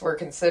riots were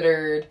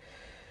considered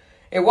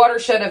a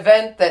watershed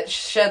event that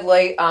shed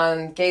light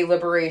on gay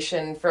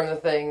liberation from the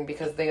thing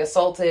because they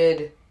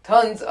assaulted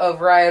tons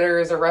of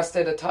rioters,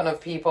 arrested a ton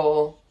of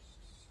people.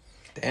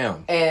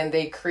 Damn. And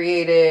they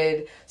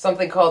created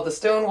something called the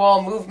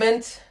Stonewall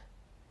Movement.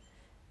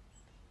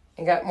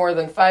 You got more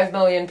than 5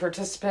 million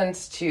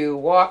participants to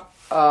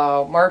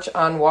march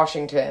on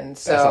Washington.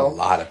 So that's a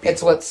lot of people.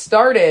 It's what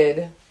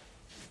started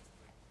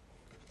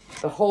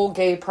the whole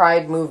gay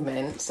pride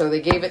movement. So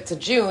they gave it to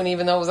June,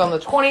 even though it was on the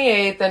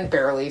 28th and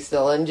barely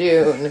still in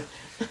June.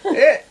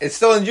 It's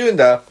still in June,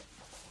 though.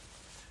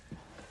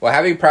 Well,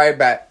 happy Pride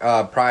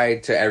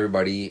to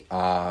everybody.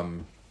 Pride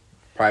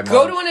Month.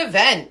 Go to an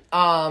event.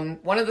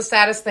 One of the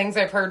saddest things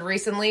I've heard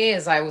recently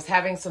is I was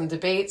having some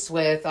debates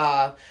with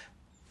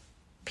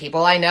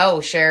people I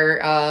know share,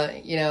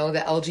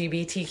 the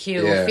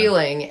LGBTQ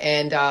feeling,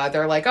 and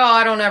they're like, "Oh,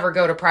 I don't ever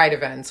go to Pride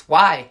events."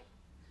 Why?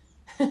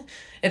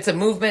 It's a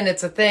movement.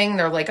 It's a thing.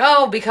 They're like,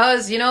 "Oh,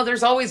 because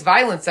there's always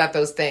violence at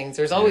those things.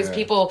 There's always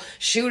people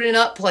shooting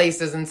up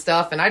places and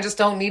stuff, and I just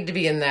don't need to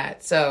be in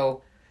that."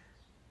 So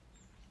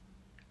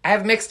I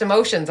have mixed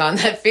emotions on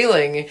that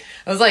feeling.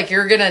 I was like,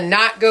 you're going to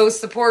not go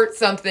support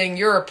something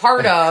you're a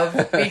part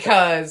of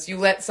because you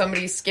let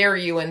somebody scare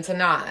you into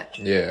not.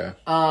 Yeah.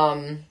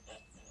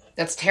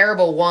 That's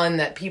terrible, one,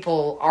 that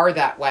people are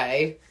that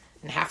way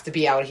and have to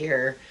be out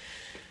here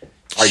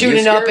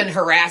shooting up and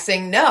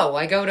harassing. No,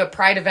 I go to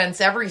Pride events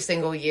every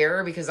single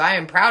year because I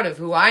am proud of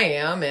who I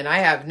am, and I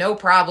have no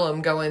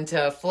problem going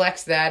to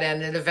flex that at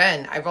an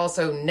event. I've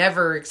also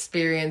never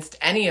experienced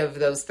any of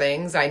those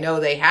things. I know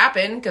they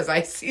happen because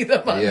I see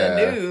them on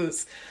the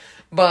news.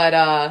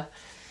 But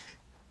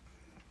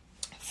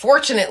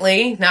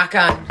fortunately, knock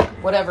on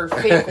whatever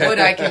fake wood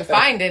I can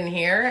find in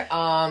here,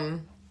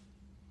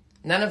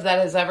 none of that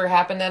has ever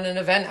happened at an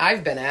event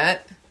I've been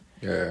at.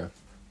 Yeah.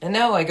 And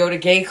no, I go to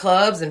gay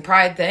clubs and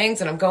Pride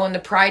things, and I'm going to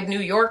Pride New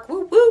York.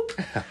 Whoop, whoop.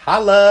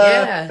 Holla!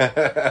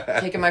 Yeah.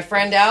 Taking my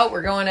friend out.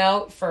 We're going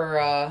out for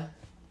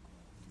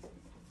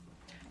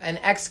an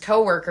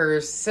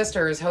ex-coworker's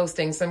sister is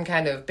hosting some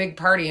kind of big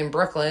party in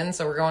Brooklyn,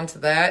 so we're going to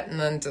that, and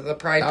then to the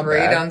Pride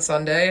Parade on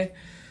Sunday.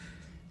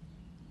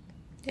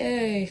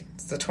 Yay.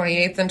 It's the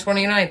 28th and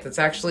 29th. It's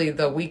actually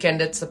the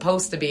weekend it's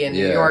supposed to be in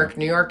New York.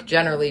 New York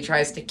generally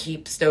tries to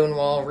keep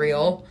Stonewall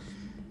real.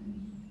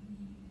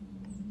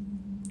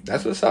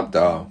 That's what's up,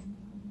 though.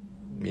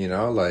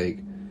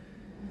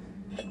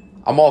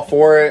 I'm all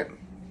for it.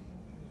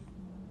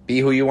 Be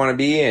who you want to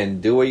be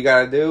and do what you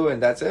got to do,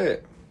 and that's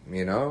it.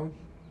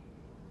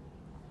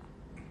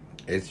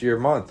 It's your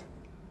month.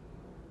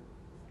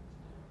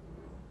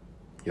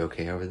 You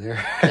okay over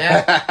there?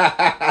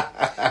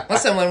 Yeah.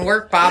 Listen, when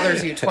work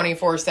bothers you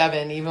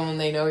 24/7, even when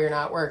they know you're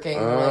not working,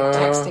 like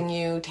texting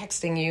you.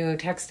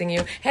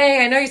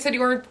 Hey, I know you said you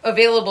weren't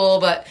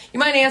available, but you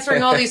mind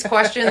answering all these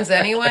questions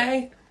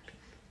anyway?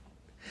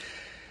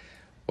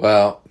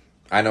 Well,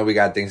 I know we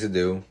got things to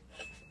do.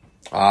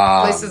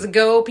 Places to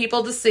go,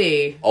 people to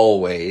see.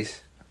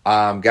 Always.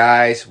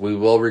 Guys, we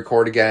will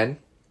record again.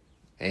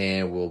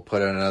 And we'll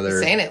put another...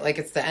 You're saying it like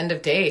it's the end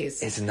of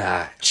days. It's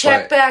not.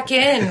 Check back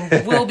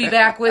in. We'll be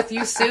back with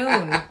you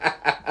soon.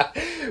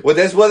 With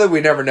this weather,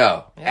 we never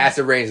know. Yeah.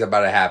 Acid rain's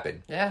about to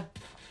happen. Yeah.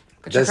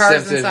 Put your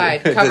cars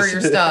inside. Cover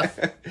your stuff.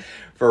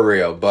 For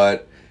real.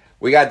 But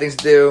we got things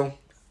to do.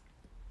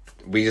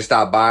 We just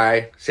stopped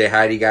by. Say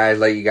hi to you guys.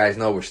 Let you guys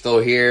know we're still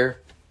here.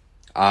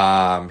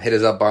 Hit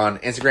us up on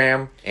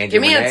Instagram.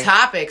 Give me a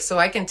topic so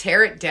I can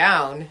tear it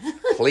down.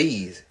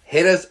 Please.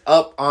 Hit us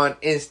up on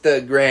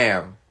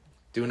Instagram.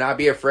 Do not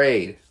be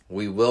afraid.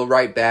 We will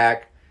write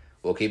back.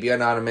 We'll keep you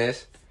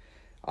anonymous.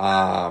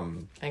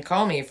 And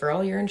call me for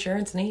all your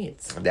insurance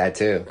needs. That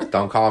too.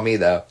 Don't call me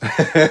though.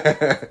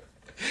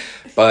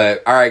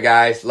 But all right,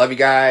 guys. Love you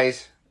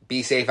guys.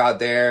 Be safe out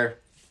there.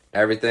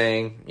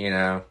 Everything,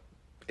 it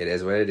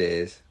is what it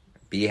is.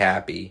 Be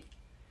happy.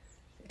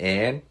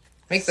 And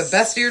make the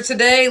best of your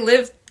today.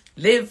 Live.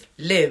 Live.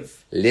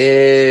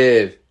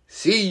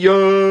 See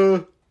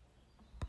ya.